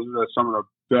playing, those are some of the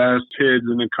best kids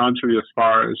in the country as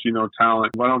far as,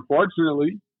 talent. But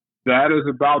unfortunately, that is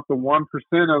about the 1%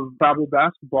 of travel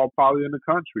basketball probably in the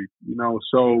country,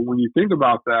 So when you think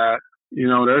about that,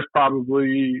 there's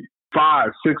probably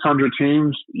 500-600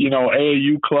 teams,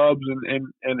 AAU clubs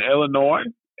in Illinois.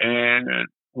 And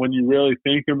when you really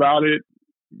think about it,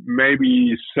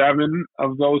 maybe 7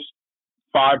 of those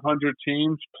 500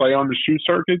 teams play on the shoe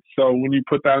circuit. So when you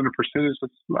put that in a percentage,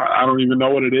 I don't even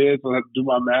know what it is. I'll have to do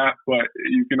my math, but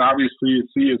you can obviously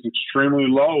see it's extremely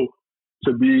low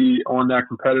to be on that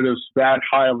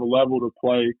high of a level to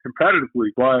play competitively.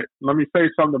 But let me say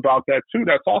something about that too.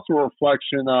 That's also a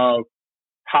reflection of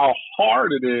how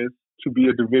hard it is to be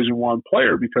a Division I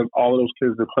player, because all of those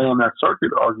kids that play on that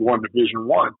circuit are going Division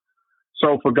I.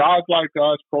 So for guys like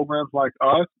us, programs like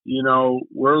us,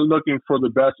 we're looking for the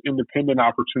best independent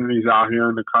opportunities out here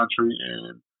in the country.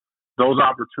 And those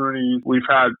opportunities we've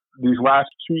had these last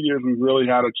 2 years, we've really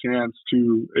had a chance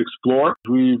to explore.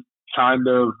 We've kind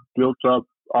of built up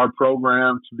our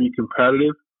program to be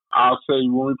competitive. I'll say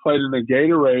when we played in the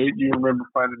Gatorade, you remember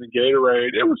playing in the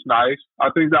Gatorade, it was nice. I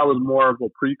think that was more of a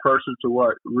precursor to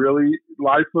what really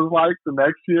life was like the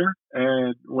next year.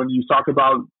 And when you talk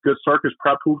about good circus,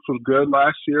 Prep Hoops was good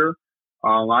last year.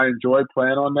 I enjoyed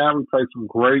playing on that. We played some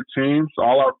great teams.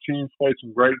 All our teams played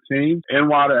some great teams.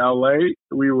 NY to LA,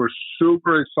 we were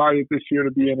super excited this year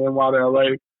to be in NY to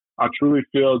LA. I truly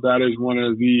feel that is one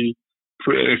of the,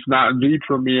 if not the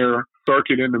premier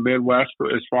circuit in the Midwest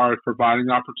as far as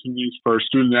providing opportunities for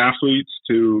student athletes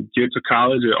to get to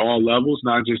college at all levels,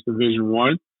 not just Division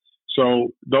I. So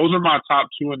those are my top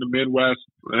 2 in the Midwest,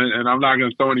 and I'm not going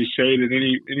to throw any shade at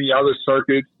any other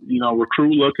circuit.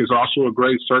 Recruit Look is also a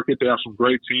great circuit. They have some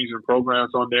great teams and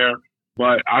programs on there.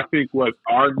 But I think what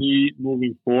our need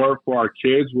moving forward for our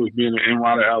kids was being in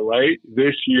NY to LA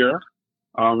this year.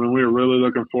 And we were really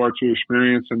looking forward to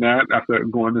experiencing that after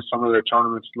going to some of their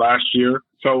tournaments last year.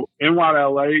 So NY to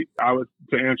LA,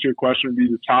 to answer your question, would be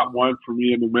the top 1 for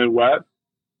me in the Midwest.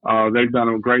 They've done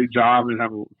a great job and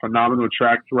have a phenomenal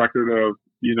track record of,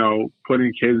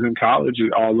 putting kids in college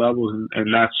at all levels.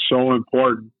 And that's so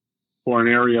important for an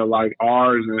area like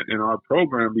ours in our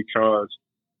program, because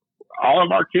all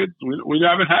of our kids, we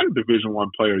haven't had a Division I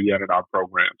player yet in our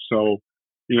program. So,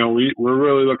 we're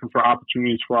really looking for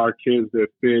opportunities for our kids that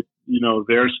fit,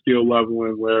 their skill level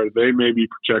and where they may be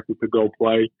projected to go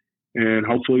play. And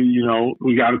hopefully,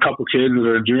 we got a couple kids that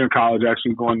are in junior college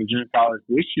actually going to junior college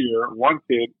this year. One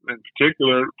kid in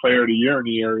particular, player of the year in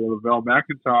the area, Lavelle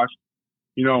McIntosh,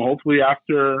 hopefully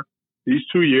after these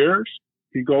 2 years,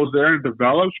 he goes there and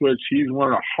develops, which he's one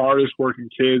of the hardest working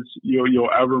kids you'll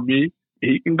ever meet.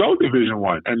 He can go Division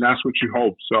I, and that's what you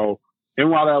hope. So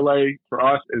NY to LA for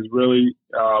us is really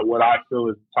what I feel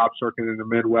is the top circuit in the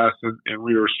Midwest, and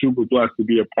we are super blessed to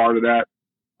be a part of that.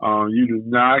 You do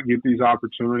not get these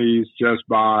opportunities just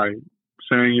by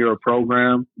saying you're a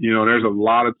program. There's a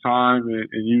lot of time,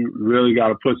 and you really got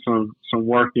to put some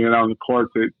work in on the court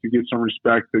to get some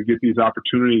respect, to get these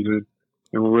opportunities.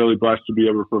 And we're really blessed to be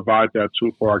able to provide that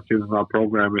too for our kids in our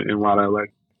program in NY to LA.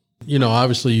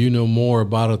 Obviously you know more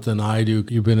about it than I do.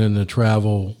 You've been in the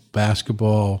travel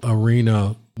basketball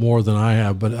arena more than I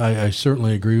have, but I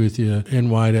certainly agree with you.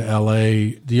 NY to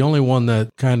LA, the only one that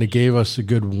kind of gave us a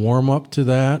good warm-up to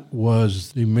that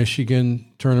was the Michigan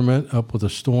tournament up with a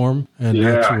Storm, and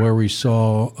that's where we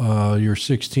saw your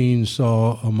 16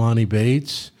 saw Amani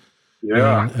Bates.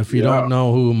 Yeah. And if you don't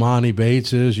know who Amani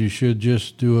Bates is, you should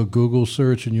just do a Google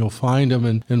search and you'll find him.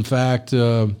 And in fact,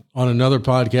 on another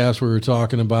podcast, we were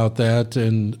talking about that,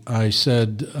 and I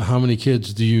said, how many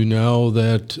kids do you know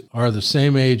that are the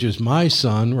same age as my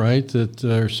son, right, that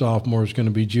are sophomores, going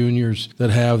to be juniors, that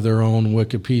have their own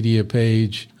Wikipedia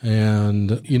page?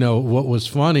 And, what was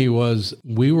funny was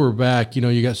we were back,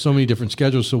 you got so many different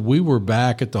schedules, so we were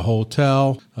back at the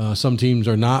hotel. Some teams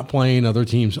are not playing, other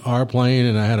teams are playing,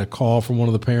 and I had a call from one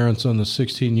of the parents on the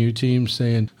 16U team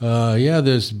saying,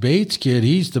 this Bates kid,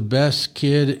 he's the best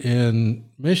kid in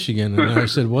Michigan. And I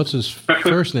said, what's his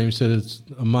first name? He said, it's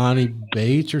Amani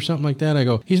Bates or something like that. I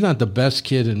go, he's not the best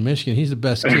kid in Michigan. He's the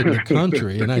best kid in the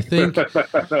country. And I think,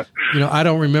 I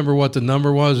don't remember what the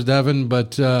number was, Devin,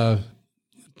 but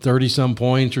 30-some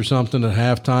points or something at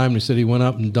halftime. He said he went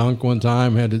up and dunked one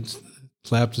time, had to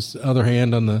slapped his other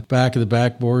hand on the back of the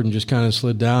backboard and just kind of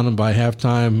slid down, and by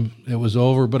halftime it was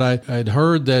over. But I'd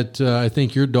heard that I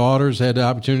think your daughters had the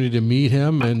opportunity to meet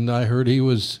him, and I heard he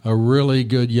was a really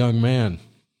good young man.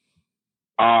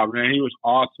 Man, he was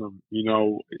awesome.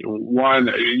 One,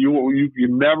 you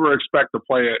never expect to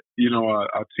play a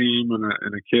team and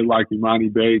a kid like Imani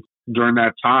Bates during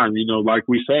that time. Like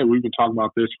we said, we've been talking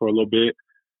about this for a little bit.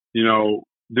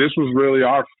 This was really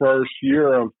our first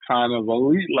year of kind of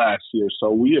elite last year.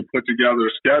 So we had put together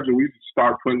a schedule. We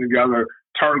started putting together,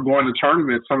 going to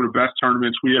tournaments, some of the best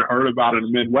tournaments we had heard about in the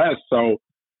Midwest. So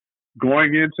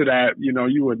going into that,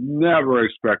 you would never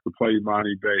expect to play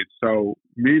Imani Bates. So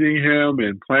meeting him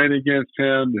and playing against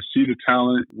him, to see the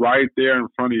talent right there in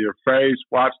front of your face,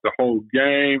 watch the whole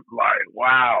game, like,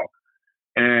 wow.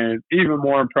 And even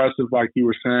more impressive, like you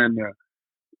were saying, to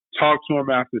talk to him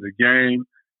after the game.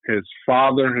 His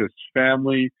father, his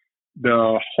family,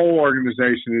 the whole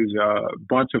organization is a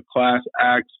bunch of class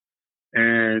acts.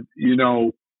 And, you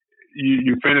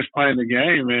finish playing the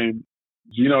game and,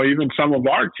 even some of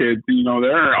our kids,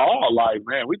 they're all like,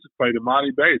 man, we just played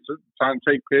Imani Bates. We're trying to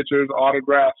take pictures,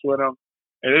 autographs with him.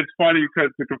 And it's funny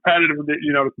because the competitive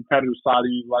side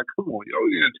of you is like, come on,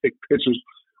 we're going to take pictures.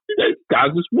 These guys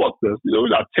just whooped us. We're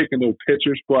not taking no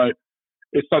pictures, but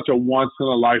it's such a once in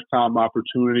a lifetime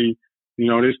opportunity.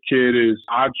 This kid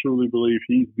I truly believe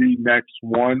he's the next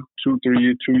 2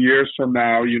 years from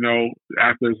now,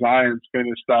 after Zion's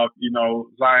finished up,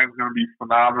 Zion's going to be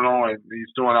phenomenal and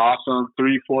he's doing awesome.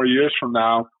 3-4 years from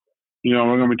now, we're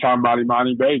going to be talking about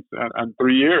Imani Bates in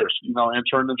 3 years,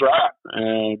 entering the draft.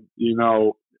 And,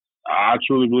 I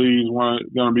truly believe he's going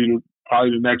to be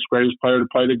probably the next greatest player to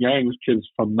play the game. This kid's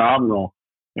phenomenal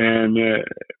and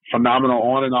phenomenal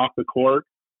on and off the court.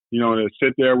 To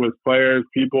sit there with players,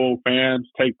 people, fans,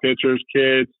 take pictures,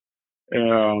 kids,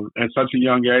 at such a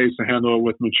young age to handle it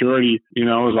with maturity, it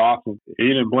was awesome. He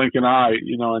didn't blink an eye,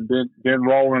 and didn't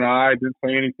roll an eye, didn't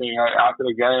say anything. After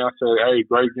the game, I said, hey,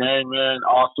 great game, man,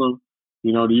 awesome.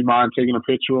 Do you mind taking a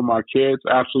picture with my kids?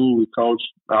 Absolutely, Coach.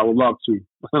 I would love to.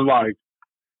 Like,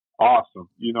 awesome.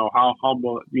 How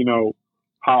humble,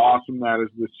 how awesome that is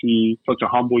to see such a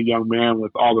humble young man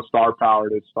with all the star power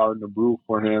that's starting to brew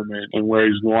for him and where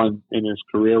he's going in his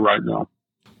career right now.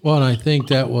 Well, and I think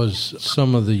that was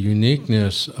some of the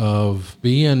uniqueness of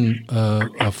being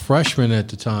a freshman at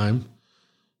the time.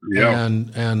 Yeah.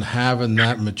 And having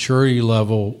that maturity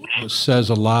level says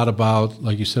a lot about,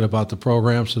 like you said, about the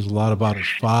program, says a lot about his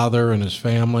father and his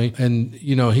family. And,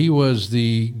 he was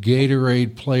the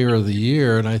Gatorade Player of the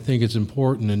Year. And I think it's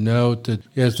important to note that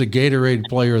as the Gatorade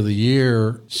Player of the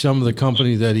Year, some of the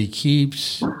company that he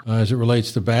keeps as it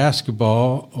relates to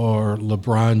basketball are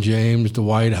LeBron James,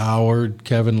 Dwight Howard,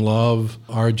 Kevin Love,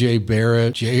 R.J.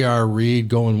 Barrett, J.R. Reed,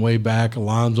 going way back,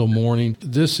 Alonzo Mourning.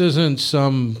 This isn't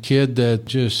some kid that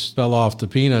just fell off the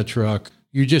peanut truck.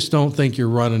 You just don't think you're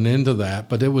running into that,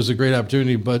 but it was a great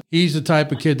opportunity. But he's the type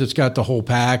of kid that's got the whole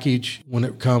package when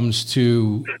it comes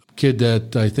to kid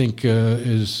that I think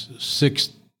is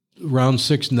around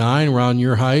 6'9", around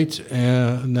your height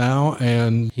now,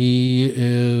 and he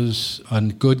is a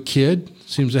good kid.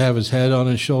 Seems to have his head on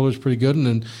his shoulders pretty good,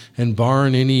 and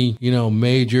barring any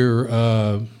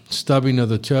major stubbing of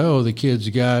the toe the kid's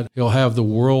got, he'll have the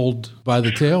world by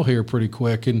the tail here pretty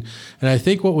quick. And I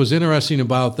think what was interesting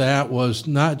about that was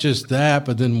not just that,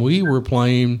 but then we were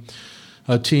playing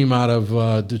a team out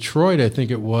of Detroit, I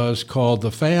think it was, called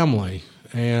The Family.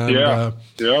 And,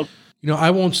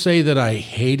 I won't say that I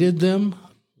hated them.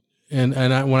 And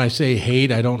when I say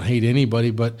hate, I don't hate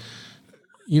anybody, but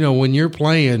when you're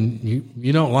playing,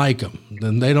 you don't like them,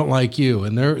 then they don't like you.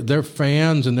 And their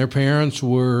fans and their parents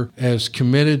were as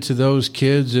committed to those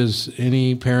kids as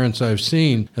any parents I've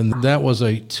seen. And that was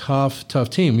a tough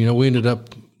team. We ended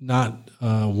up not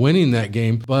winning that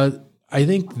game. But I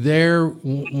think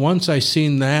once I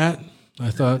seen that,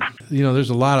 I thought,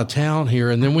 there's a lot of talent here.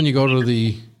 And then when you go to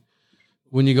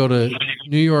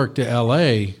New York to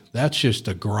L.A., that's just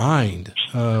a grind.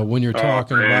 When you're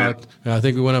talking about, I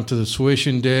think we went up to the Swish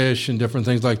and Dish and different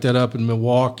things like that up in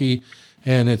Milwaukee,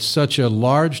 and it's such a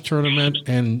large tournament,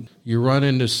 and you run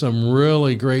into some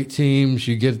really great teams.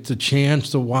 You get the chance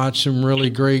to watch some really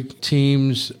great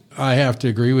teams. I have to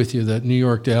agree with you that New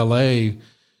York to L.A.,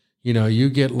 you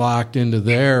get locked into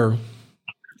there,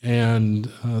 And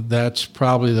that's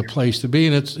probably the place to be.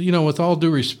 And it's, with all due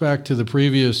respect to the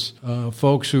previous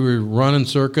folks who were running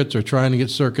circuits or trying to get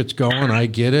circuits going, I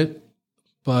get it.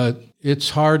 But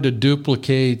it's hard to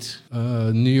duplicate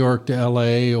New York to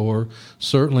L.A. or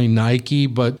certainly Nike.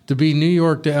 But to be New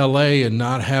York to L.A. and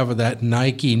not have that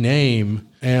Nike name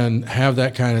and have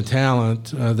that kind of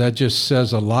talent, that just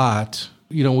says a lot.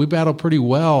 We battled pretty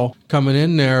well coming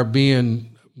in there being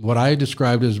what I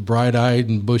described as bright-eyed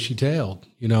and bushy-tailed.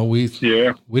 We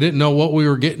didn't know what we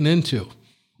were getting into,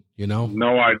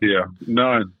 No idea.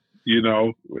 None. You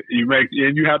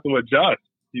have to adjust.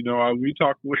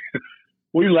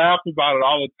 We laugh about it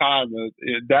all the time.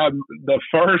 The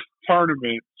first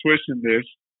tournament, switching this,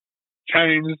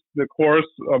 changed the course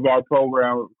of our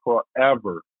program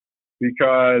forever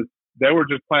because they were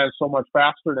just playing so much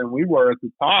faster than we were at the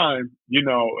time. It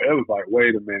was like,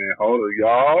 wait a minute, hold it,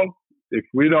 y'all. If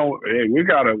we don't, we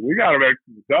gotta make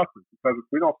some adjustments because if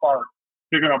we don't start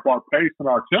picking up our pace and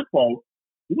our tempo,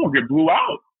 we're gonna get blew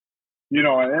out.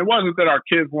 And it wasn't that our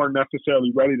kids weren't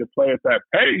necessarily ready to play at that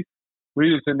pace. We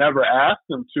just had never asked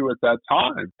them to at that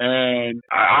time. And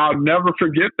I'll never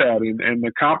forget that. And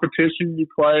the competition you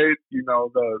played,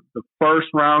 the first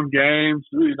round games,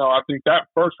 I think that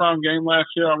first round game last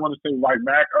year, I want to say like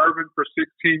Mac Irvin for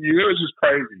 16 years, it was just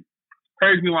crazy.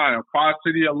 Crazy lineup. Quad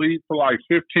City Elite for like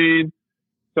 15.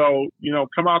 So,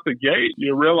 come out the gate,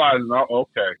 you're realizing, oh,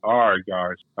 okay, all right,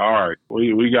 guys, all right,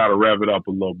 we got to rev it up a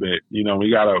little bit. We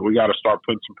got to start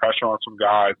putting some pressure on some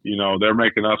guys. They're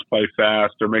making us play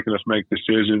fast. They're making us make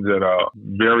decisions at a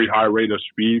very high rate of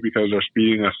speed because they're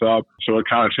speeding us up. So it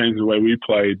kind of changed the way we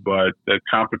played. But the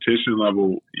competition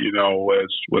level,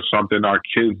 was something our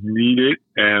kids needed.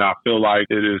 And I feel like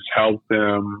it has helped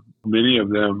them, many of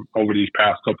them over these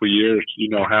past couple of years,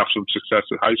 have some success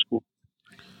at high school.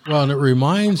 Well, and it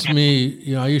reminds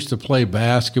me, I used to play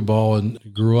basketball and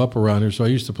grew up around here. So I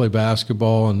used to play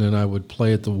basketball and then I would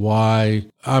play at the Y.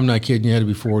 I'm not kidding, you had to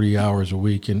be 40 hours a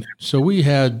week. And so we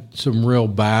had some real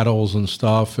battles and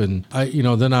stuff. And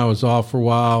then I was off for a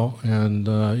while and,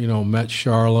 met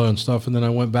Charlotte and stuff. And then I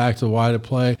went back to the Y to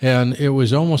play. And it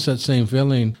was almost that same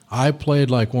feeling. I played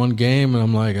like one game and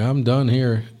I'm like, I'm done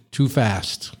here. Too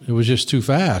fast. It was just too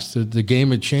fast. The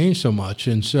game had changed so much.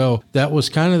 And so that was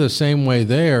kind of the same way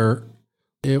there.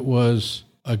 It was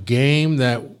a game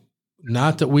that,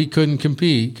 not that we couldn't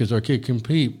compete because our kid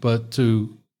compete, but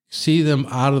to see them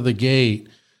out of the gate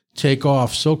take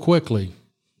off so quickly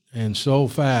and so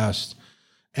fast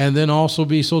and then also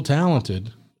be so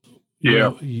talented.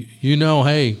 Yeah.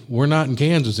 Hey, we're not in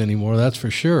Kansas anymore. That's for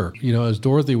sure. As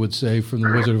Dorothy would say from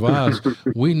The Wizard of Oz,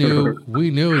 we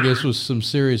knew this was some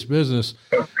serious business.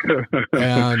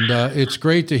 And it's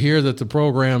great to hear that the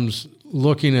program's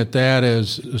looking at that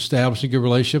as establishing a good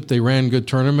relationship. They ran good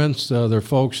tournaments. Their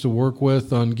folks to work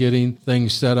with on getting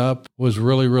things set up was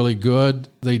really, really good.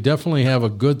 They definitely have a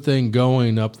good thing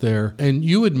going up there. And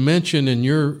you had mentioned, and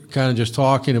you're kind of just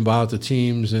talking about the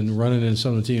teams and running in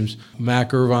some of the teams,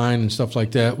 Mac Irvine and stuff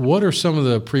like that. What are some of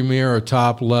the premier or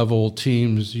top level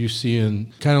teams you see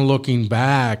in kind of looking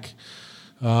back,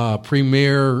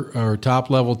 premier or top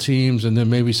level teams, and then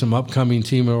maybe some upcoming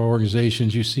team or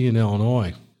organizations you see in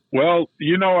Illinois? Well,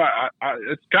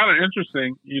 it's kind of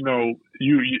interesting.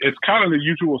 It's kind of the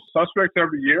usual suspects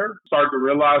every year. Start to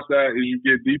realize that as you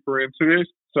get deeper into this.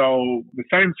 So the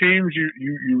same teams,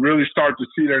 you really start to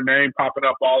see their name popping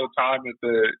up all the time at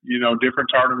the, different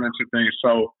tournaments and things.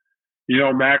 So,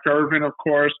 Mac Irvin, of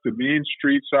course, the Mean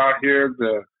Streets out here,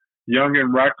 the Young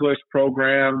and Reckless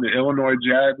program, the Illinois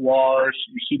Jaguars.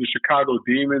 You see the Chicago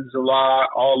Demons a lot,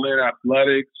 All In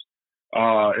Athletics,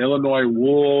 Illinois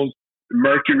Wolves,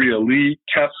 Mercury Elite,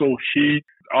 Kessel Heat,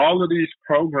 all of these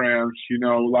programs,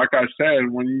 like I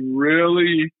said, when you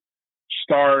really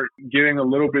start getting a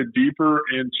little bit deeper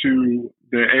into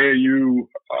the AAU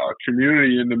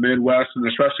community in the Midwest and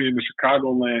especially in the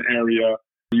Chicagoland area,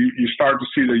 you start to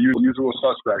see the usual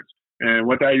suspects. And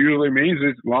what that usually means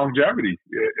is longevity.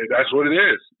 That's what it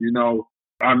is.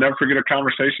 I'll never forget a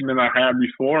conversation that I had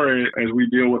before as we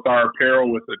deal with our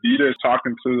apparel with Adidas,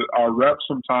 talking to our reps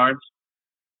sometimes.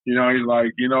 He's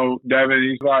like, Devin,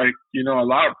 he's like, a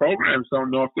lot of programs don't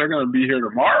know if they're going to be here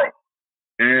tomorrow.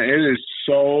 And it is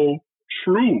so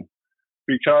true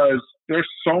because there's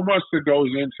so much that goes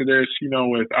into this,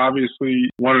 with obviously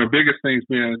one of the biggest things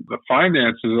being the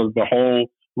finances of the whole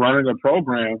running the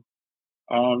program.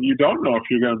 You don't know if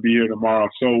you're going to be here tomorrow.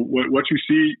 So what you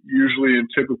see usually and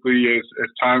typically as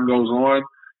time goes on,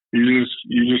 you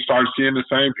just start seeing the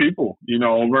same people,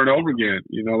 over and over again.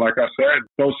 Like I said,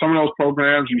 so some of those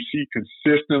programs you see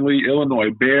consistently,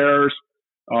 Illinois Bears,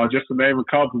 just to name a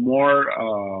couple more,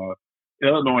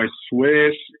 Illinois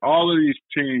Swiss, all of these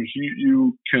teams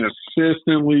you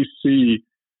consistently see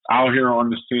out here on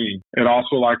the scene. It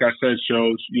also, like I said,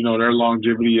 shows, their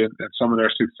longevity and some of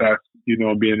their success,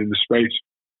 being in the space.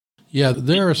 Yeah,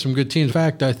 there are some good teams. In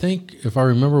fact, I think if I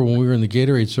remember when we were in the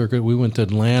Gatorade circuit, we went to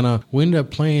Atlanta. We ended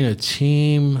up playing a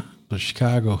team, the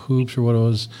Chicago Hoops or what it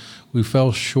was. We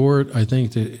fell short, I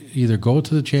think, to either go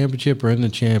to the championship or in the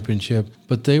championship.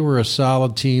 But they were a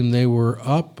solid team. They were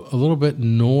up a little bit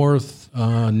north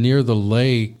near the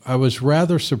lake. I was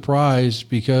rather surprised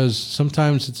because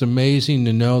sometimes it's amazing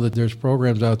to know that there's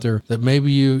programs out there that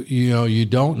maybe you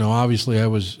don't know. Obviously, I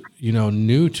was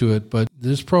new to it, but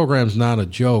this program's not a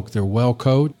joke. They're well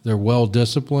coached, they're well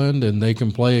disciplined, and they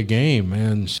can play a game.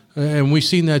 And we've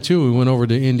seen that too. We went over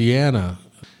to Indiana.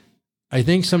 I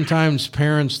think sometimes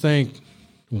parents think,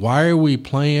 why are we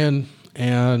playing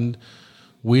and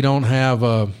we don't have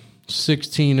a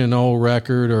 16-0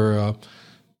 record or a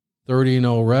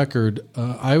 30-0 record?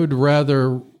 I would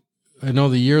rather, I know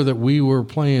the year that we were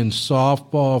playing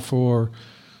softball for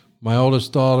my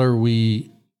oldest daughter,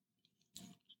 we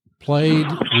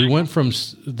went from,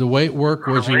 the way it worked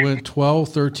was you went 12,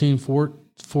 13,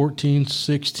 14,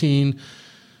 16,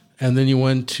 and then you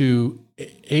went to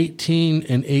 18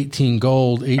 and 18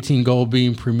 gold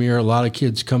being premier. A lot of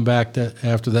kids come back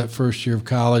after that first year of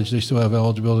college, they still have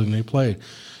eligibility and they played.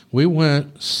 We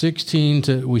went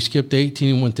 16 we skipped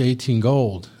 18 and went to 18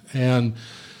 gold. And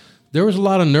there was a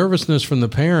lot of nervousness from the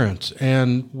parents,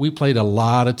 and we played a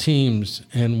lot of teams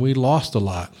and we lost a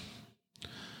lot.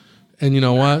 And you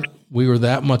know what? We were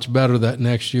that much better that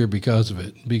next year because of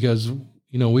it. Because,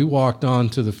 we walked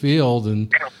onto the field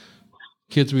and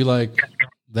kids would be like,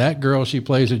 that girl, she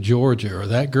plays at Georgia, or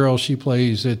that girl, she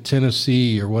plays at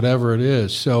Tennessee, or whatever it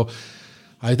is. So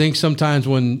I think sometimes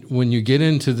when you get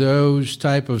into those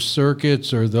type of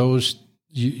circuits or those,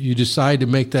 you decide to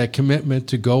make that commitment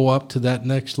to go up to that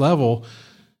next level,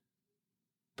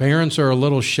 parents are a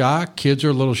little shocked, kids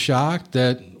are a little shocked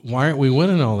that why aren't we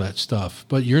winning all that stuff?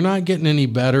 But you're not getting any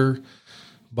better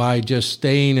by just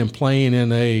staying and playing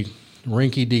in a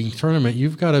rinky-dink tournament.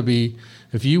 You've got to be,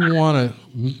 if you want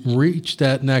to reach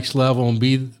that next level and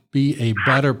be a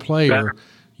better player,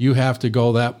 you got to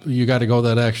go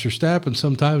that extra step. And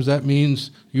sometimes that means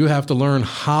you have to learn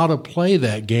how to play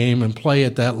that game and play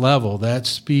at that level, that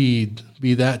speed,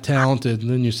 be that talented. And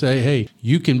then you say, hey,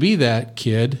 you can be that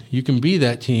kid, you can be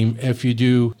that team if you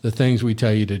do the things we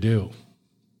tell you to do.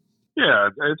 Yeah,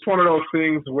 it's one of those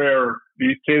things where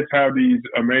these kids have these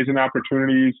amazing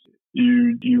opportunities.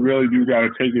 You really do got to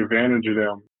take advantage of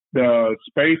them. The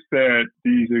space that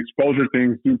these exposure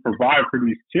things do provide for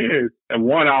these kids, and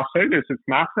one, I'll say this, it's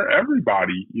not for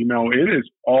everybody. It is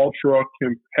ultra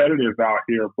competitive out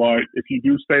here, but if you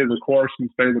do stay the course and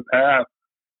stay the path,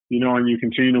 and you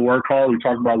continue to work hard, we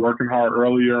talked about working hard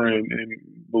earlier and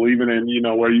believing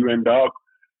in, where you end up,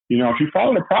 if you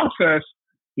follow the process,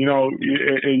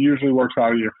 it usually works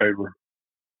out in your favor.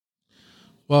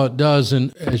 Well, it does,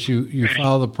 and as you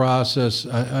follow the process,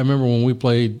 I remember when we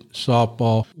played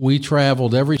softball, we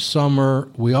traveled every summer.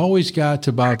 We always got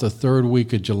to about the third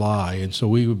week of July, and so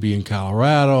we would be in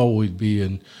Colorado, we'd be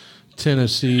in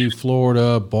Tennessee,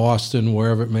 Florida, Boston,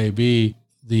 wherever it may be.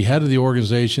 The head of the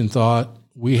organization thought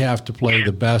we have to play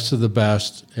the best of the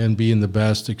best and be in the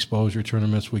best exposure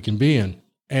tournaments we can be in.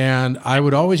 And I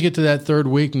would always get to that third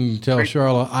week and tell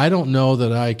Charlotte, I don't know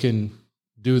that I can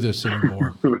do this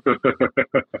anymore.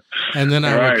 And then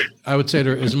I would say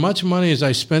to her, as much money as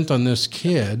I spent on this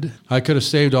kid, I could have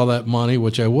saved all that money,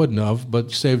 which I wouldn't have,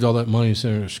 but saved all that money and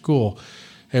sent her to school.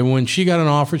 And when she got an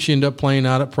offer, she ended up playing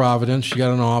out at Providence. She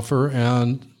got an offer,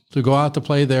 and to go out to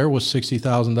play there was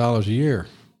 $60,000 a year.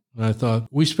 And I thought,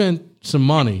 we spent some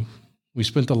money. We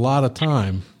spent a lot of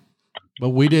time, but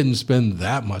we didn't spend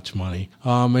that much money.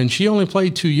 And she only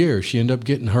played 2 years. She ended up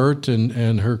getting hurt,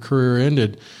 and her career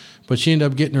ended. But she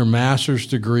ended up getting her master's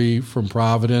degree from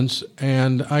Providence.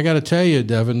 And I got to tell you,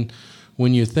 Devin,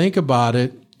 when you think about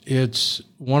it, it's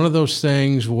one of those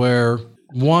things where,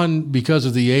 one, because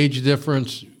of the age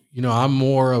difference, I'm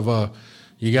more of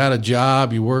you got a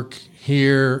job, you work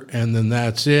here, and then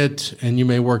that's it, and you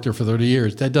may work there for 30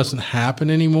 years. That doesn't happen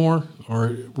anymore,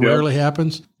 or rarely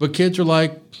happens. But kids are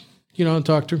like,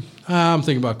 talk to her. I'm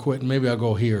thinking about quitting. Maybe I'll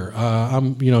go here.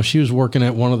 She was working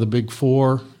at one of the big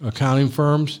four accounting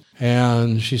firms,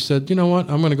 and she said, you know what?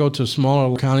 I'm going to go to a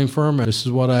smaller accounting firm, and this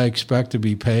is what I expect to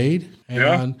be paid.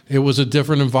 And it was a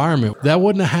different environment. That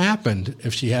wouldn't have happened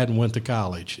if she hadn't went to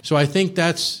college. So I think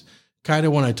that's kind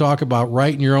of when I talk about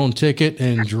writing your own ticket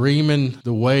and dreaming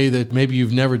the way that maybe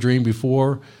you've never dreamed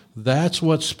before. That's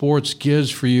what sports gives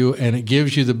for you, and it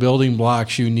gives you the building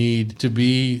blocks you need to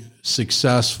be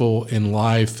successful in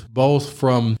life, both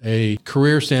from a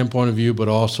career standpoint of view, but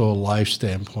also a life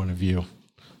standpoint of view?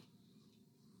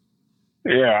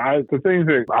 Yeah, the things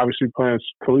that obviously playing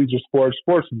collegiate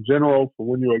sports in general, for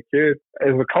when you're a kid,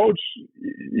 as a coach,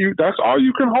 that's all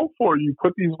you can hope for. You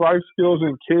put these life skills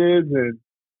in kids, and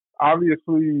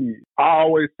obviously, I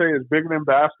always say it's bigger than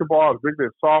basketball, it's bigger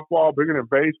than softball, bigger than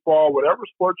baseball, whatever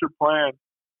sport you're playing.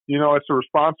 It's a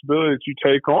responsibility that you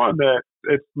take on, that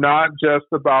it's not just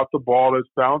about the ball that's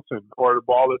bouncing or the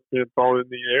ball that's being thrown in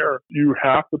the air. You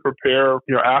have to prepare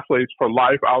your athletes for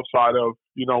life outside of,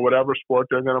 whatever sport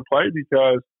they're going to play,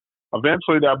 because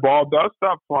eventually that ball does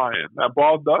stop flying. That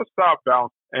ball does stop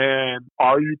bouncing. And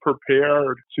are you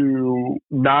prepared to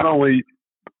not only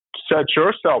set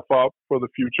yourself up for the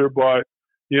future, but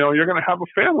you're going to have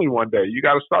a family one day. You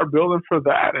got to start building for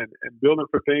that and building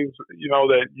for things,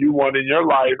 that you want in your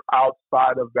life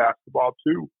outside of basketball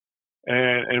too.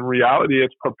 And in reality,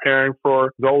 it's preparing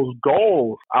for those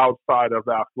goals outside of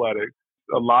athletics.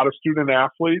 A lot of student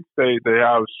athletes, they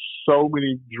have so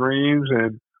many dreams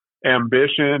and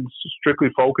ambitions strictly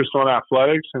focused on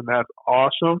athletics, and that's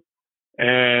awesome.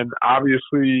 And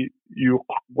obviously,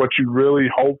 what you really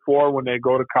hope for when they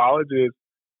go to college is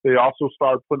they also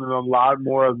start putting a lot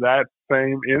more of that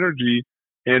same energy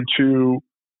into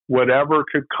whatever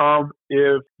could come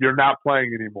if you're not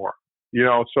playing anymore.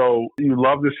 So you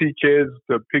love to see kids,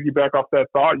 to piggyback off that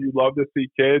thought, you love to see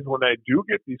kids when they do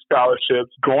get these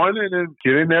scholarships going in and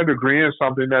getting their degree in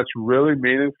something that's really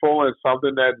meaningful and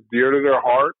something that's dear to their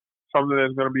heart, something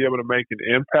that's going to be able to make an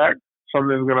impact,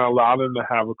 something that's going to allow them to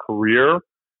have a career,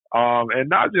 and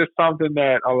not just something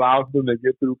that allows them to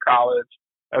get through college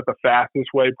at the fastest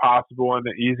way possible and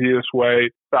the easiest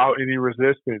way without any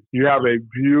resistance. You have a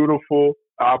beautiful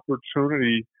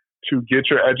opportunity to get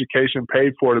your education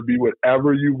paid for, to be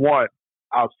whatever you want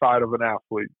outside of an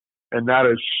athlete. And that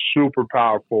is super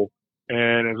powerful.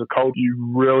 And as a coach,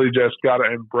 you really just got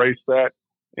to embrace that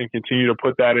and continue to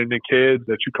put that into kids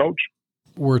that you coach.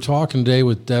 We're talking today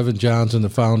with Devin Johnson, the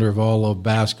founder of All Love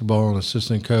Basketball and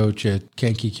assistant coach at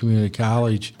Kankakee Community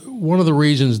College. One of the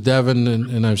reasons, Devin,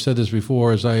 and I've said this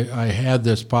before, is I had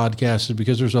this podcast is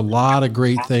because there's a lot of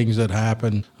great things that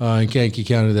happen in Kankakee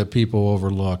County that people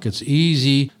overlook. It's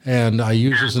easy, and I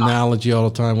use this analogy all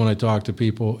the time when I talk to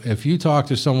people. If you talk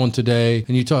to someone today,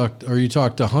 and you talked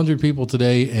to 100 people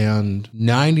today, and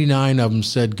 99 of them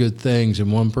said good things,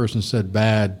 and one person said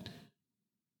bad,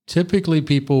 typically,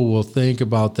 people will think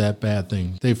about that bad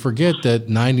thing. They forget that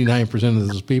 99% of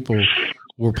those people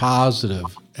were positive.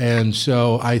 And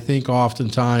so I think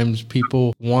oftentimes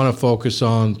people want to focus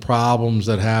on problems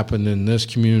that happen in this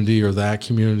community or that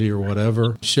community or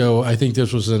whatever. So I think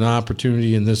this was an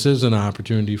opportunity, and this is an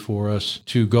opportunity for us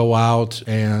to go out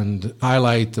and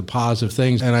highlight the positive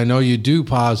things. And I know you do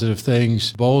positive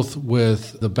things both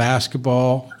with the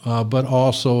basketball, but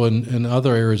also in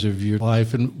other areas of your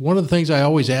life. And one of the things I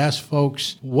always ask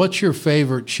folks, what's your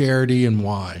favorite charity and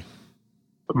why?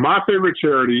 My favorite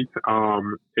charity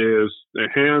is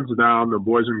hands down the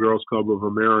Boys and Girls Club of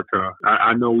America.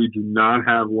 I know we do not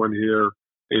have one here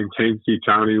in Kankakee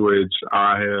County, which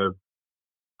I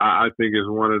think is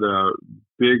one of the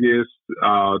biggest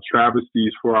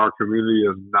travesties for our community,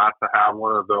 is not to have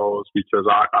one of those, because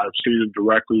I've seen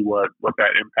directly what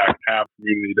that impact have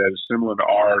community that is similar to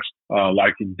ours,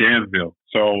 like in Danville.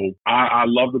 So I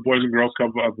love the Boys and Girls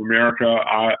Club of America.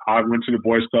 I went to the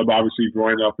Boys Club, obviously,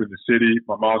 growing up in the city.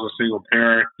 My mom's a single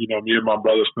parent. Me and my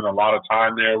brother spent a lot of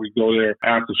time there. We go there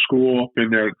after school,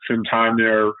 spend time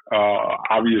there,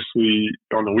 obviously,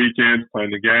 on the weekends,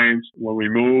 playing the games. When we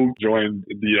moved, joined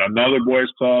another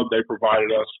Boys Club. They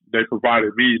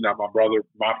provided me, not my brother,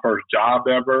 my first job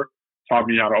ever, taught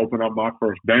me how to open up my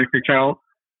first bank account.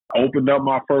 Opened up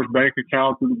my first bank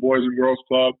account through the Boys and Girls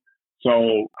Club.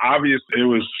 So obviously it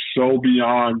was so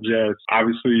beyond just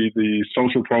obviously the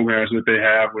social programs that they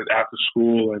have with after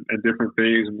school and different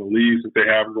things and the leagues that they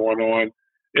have going on.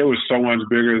 It was so much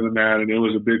bigger than that, and it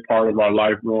was a big part of our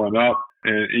life growing up.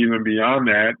 And even beyond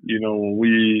that,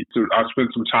 when I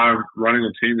spent some time running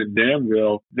a team in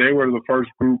Danville, they were the first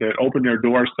group that opened their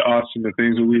doors to us and the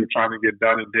things that we were trying to get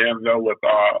done in Danville with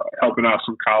helping out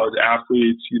some college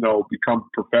athletes, become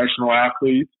professional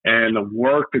athletes, and the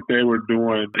work that they were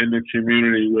doing in the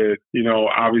community with,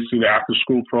 obviously the after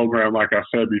school program, like I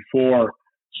said before,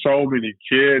 so many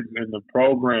kids in the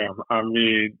program.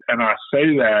 And I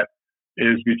say that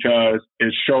is because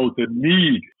it showed the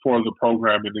need for the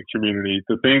program in the community,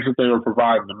 the things that they were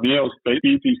providing, the meals they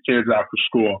feed these kids after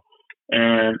school.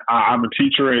 And I'm a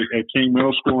teacher at King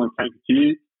Middle School in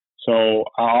Kankakee, so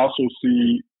I also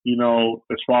see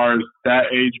as far as that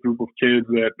age group of kids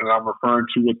that I'm referring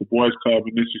to with the Boys Club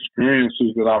and these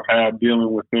experiences that I've had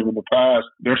dealing with them in the past,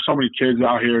 there's so many kids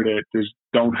out here that just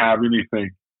don't have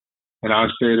anything. And I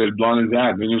say it as blunt as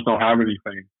that. They just don't have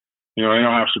anything. They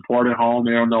don't have support at home.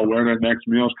 They don't know where their next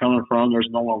meal's coming from. There's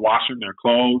no one washing their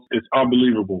clothes. It's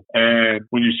unbelievable. And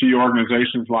when you see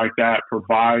organizations like that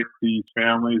provide these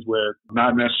families with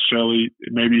not necessarily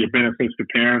maybe it benefits the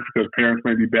parents because parents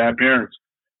may be bad parents,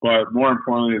 but more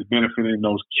importantly, it's benefiting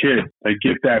those kids. They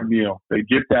get that meal. They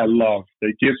get that love.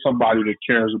 They get somebody that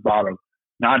cares about them,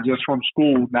 not just from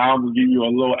school. Now I'm going to give you a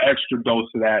little extra dose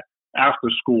of that after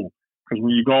school. Because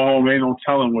when you go home, ain't no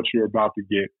telling what you're about to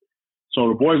get. So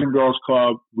the Boys and Girls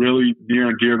Club, really near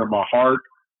and dear to my heart.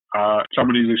 Some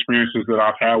of these experiences that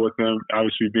I've had with them,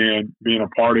 obviously being a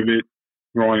part of it,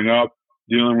 growing up,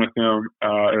 dealing with them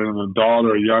as an adult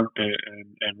or young,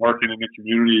 and working in the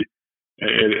community,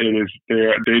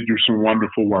 they do some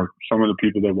wonderful work. Some of the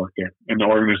people that work there, and the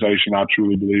organization, I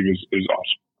truly believe is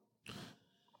awesome.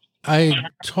 I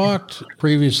talked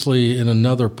previously in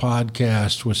another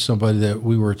podcast with somebody that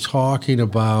we were talking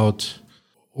about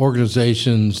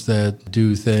organizations that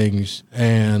do things,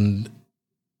 and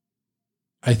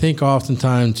I think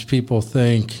oftentimes people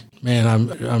think, man,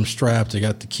 I'm strapped. I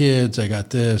got the kids, I got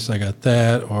this, I got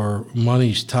that, or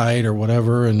money's tight or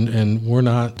whatever, and we're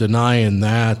not denying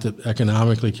that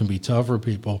economically can be tough for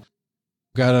people.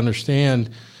 Got to understand,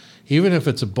 even if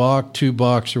it's $1,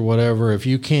 $2 or whatever, if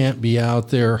you can't be out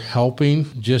there helping,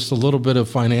 just a little bit of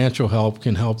financial help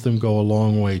can help them go a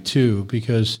long way too,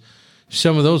 because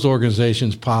some of those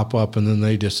organizations pop up and then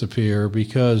they disappear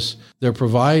because they're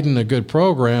providing a good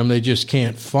program. They just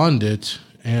can't fund it,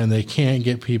 and they can't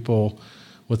get people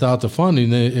without the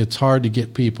funding. It's hard to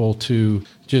get people to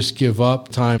just give up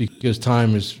time because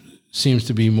time seems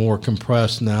to be more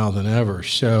compressed now than ever.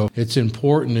 So it's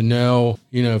important to know,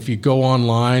 if you go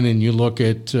online and you look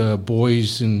at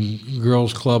Boys and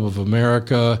Girls Club of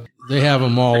America, they have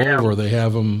them all over. They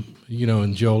have them,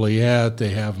 in Joliet.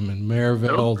 They have them in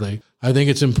Maryville. I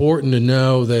think it's important to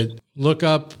know that look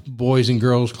up Boys and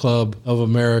Girls Club of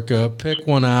America, pick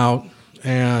one out,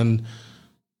 and,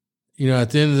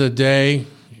 at the end of the day,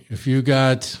 if you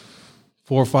got $4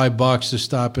 or $5 to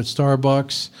stop at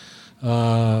Starbucks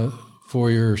for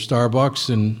your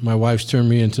Starbucks, and my wife's turned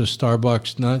me into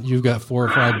Starbucks, you've got $4 or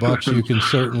 $5, you can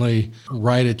certainly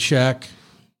write a check,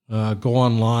 go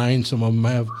online. Some of them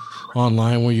have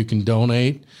online where you can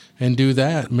donate. And do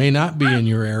that. It may not be in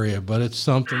your area, but it's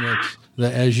something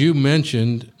that, as you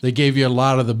mentioned, they gave you a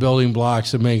lot of the building blocks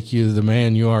to make you the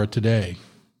man you are today.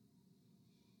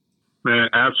 Man,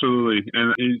 absolutely.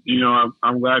 And,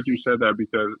 I'm glad you said that,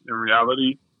 because in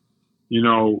reality,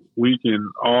 we can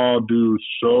all do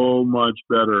so much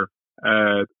better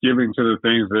at giving to the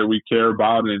things that we care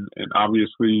about. And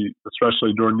obviously,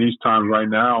 especially during these times right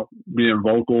now, being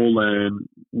vocal and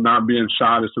not being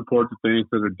shy to support the things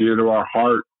that are dear to our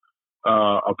heart.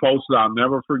 A post that I'll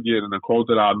never forget, and a quote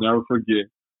that I'll never forget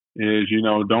is,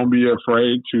 don't be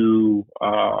afraid to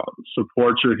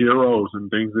support your heroes and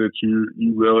things that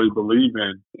you really believe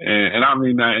in. And I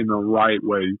mean that in the right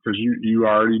way, because you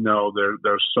already know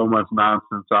there's so much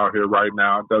nonsense out here right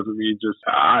now. It doesn't mean just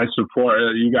I support.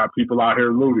 You got people out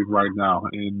here looting right now.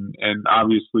 And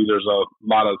obviously there's a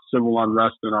lot of civil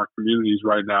unrest in our communities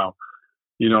right now.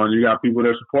 And you got people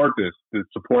that support this, that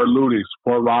support looting,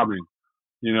 support robbing.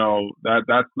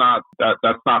 That's not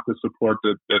the support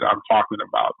that I'm talking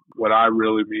about. What I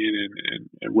really mean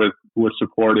and with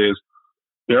support is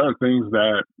there are things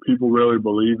that people really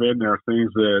believe in. There are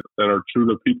things that are true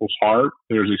to people's heart.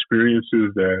 There's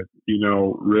experiences that,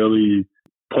 really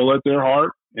pull at their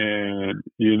heart. And,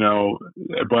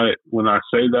 but when I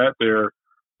say that, there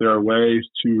are ways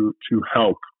to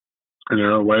help, and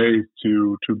there are ways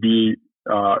to be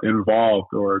involved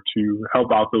or to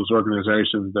help out those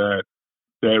organizations that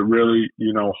really,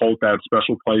 hold that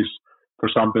special place for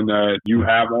something that you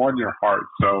have on your heart.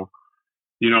 So,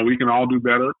 we can all do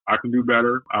better. I can do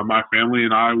better. My family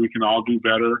and I, we can all do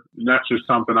better. And that's just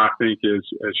something I think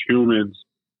as humans,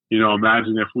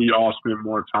 imagine if we all spent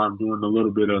more time doing a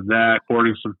little bit of that,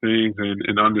 supporting some things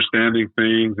and understanding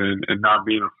things and not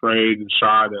being afraid and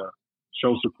shy to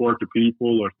show support to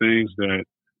people or things that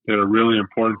are really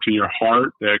important to your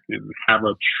heart that can have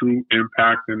a true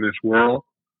impact in this world.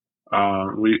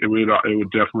 It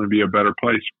would definitely be a better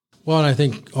place. Well, and I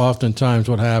think oftentimes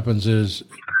what happens is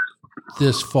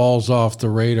this falls off the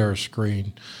radar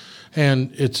screen.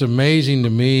 And it's amazing to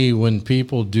me when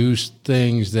people do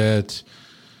things that,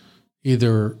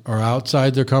 either are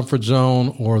outside their comfort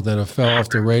zone or that have fell off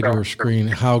the radar screen,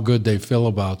 how good they feel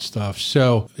about stuff.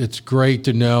 So it's great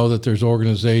to know that there's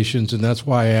organizations, and that's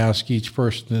why I ask each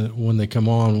person when they come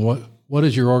on, what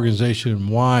is your organization and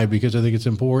why? Because I think it's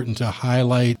important to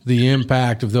highlight the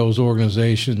impact of those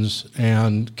organizations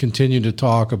and continue to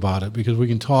talk about it, because we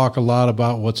can talk a lot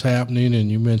about what's happening,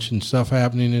 and you mentioned stuff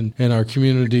happening in our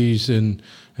communities and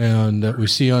that we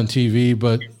see on TV,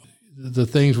 but the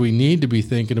things we need to be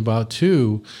thinking about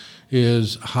too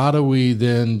is how do we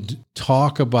then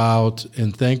talk about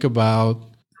and think about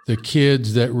the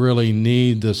kids that really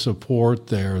need the support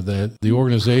there, that the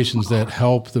organizations that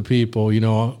help the people.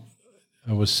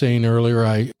 I was saying earlier,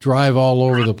 I drive all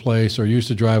over the place, or used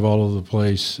to drive all over the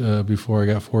place before I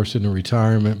got forced into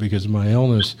retirement because of my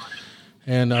illness.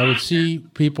 And I would see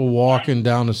people walking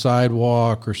down the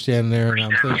sidewalk or standing there, and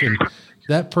I'm thinking,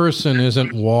 that person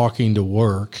isn't walking to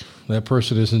work. That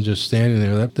person isn't just standing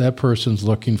there. That person's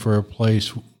looking for a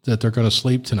place that they're going to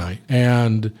sleep tonight.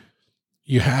 And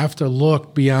you have to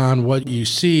look beyond what you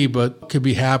see, but what could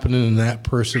be happening in that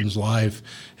person's life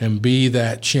and be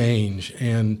that change.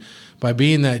 And by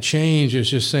being that change, it's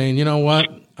just saying, you know what?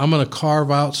 I'm going to carve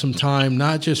out some time,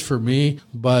 not just for me,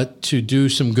 but to do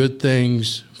some good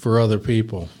things for other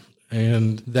people.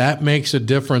 And that makes a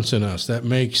difference in us. That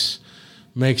makes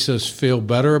us feel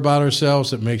better about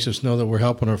ourselves. It makes us know that we're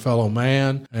helping our fellow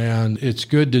man. And it's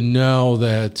good to know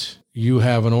that you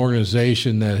have an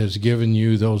organization that has given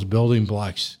you those building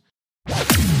blocks.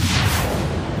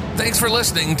 Thanks for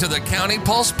listening to the County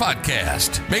Pulse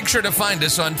Podcast. Make sure to find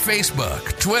us on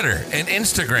Facebook, Twitter, and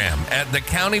Instagram at the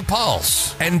County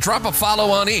Pulse, and drop a follow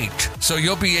on each so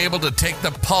you'll be able to take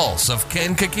the pulse of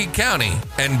Kankakee County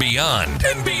and beyond.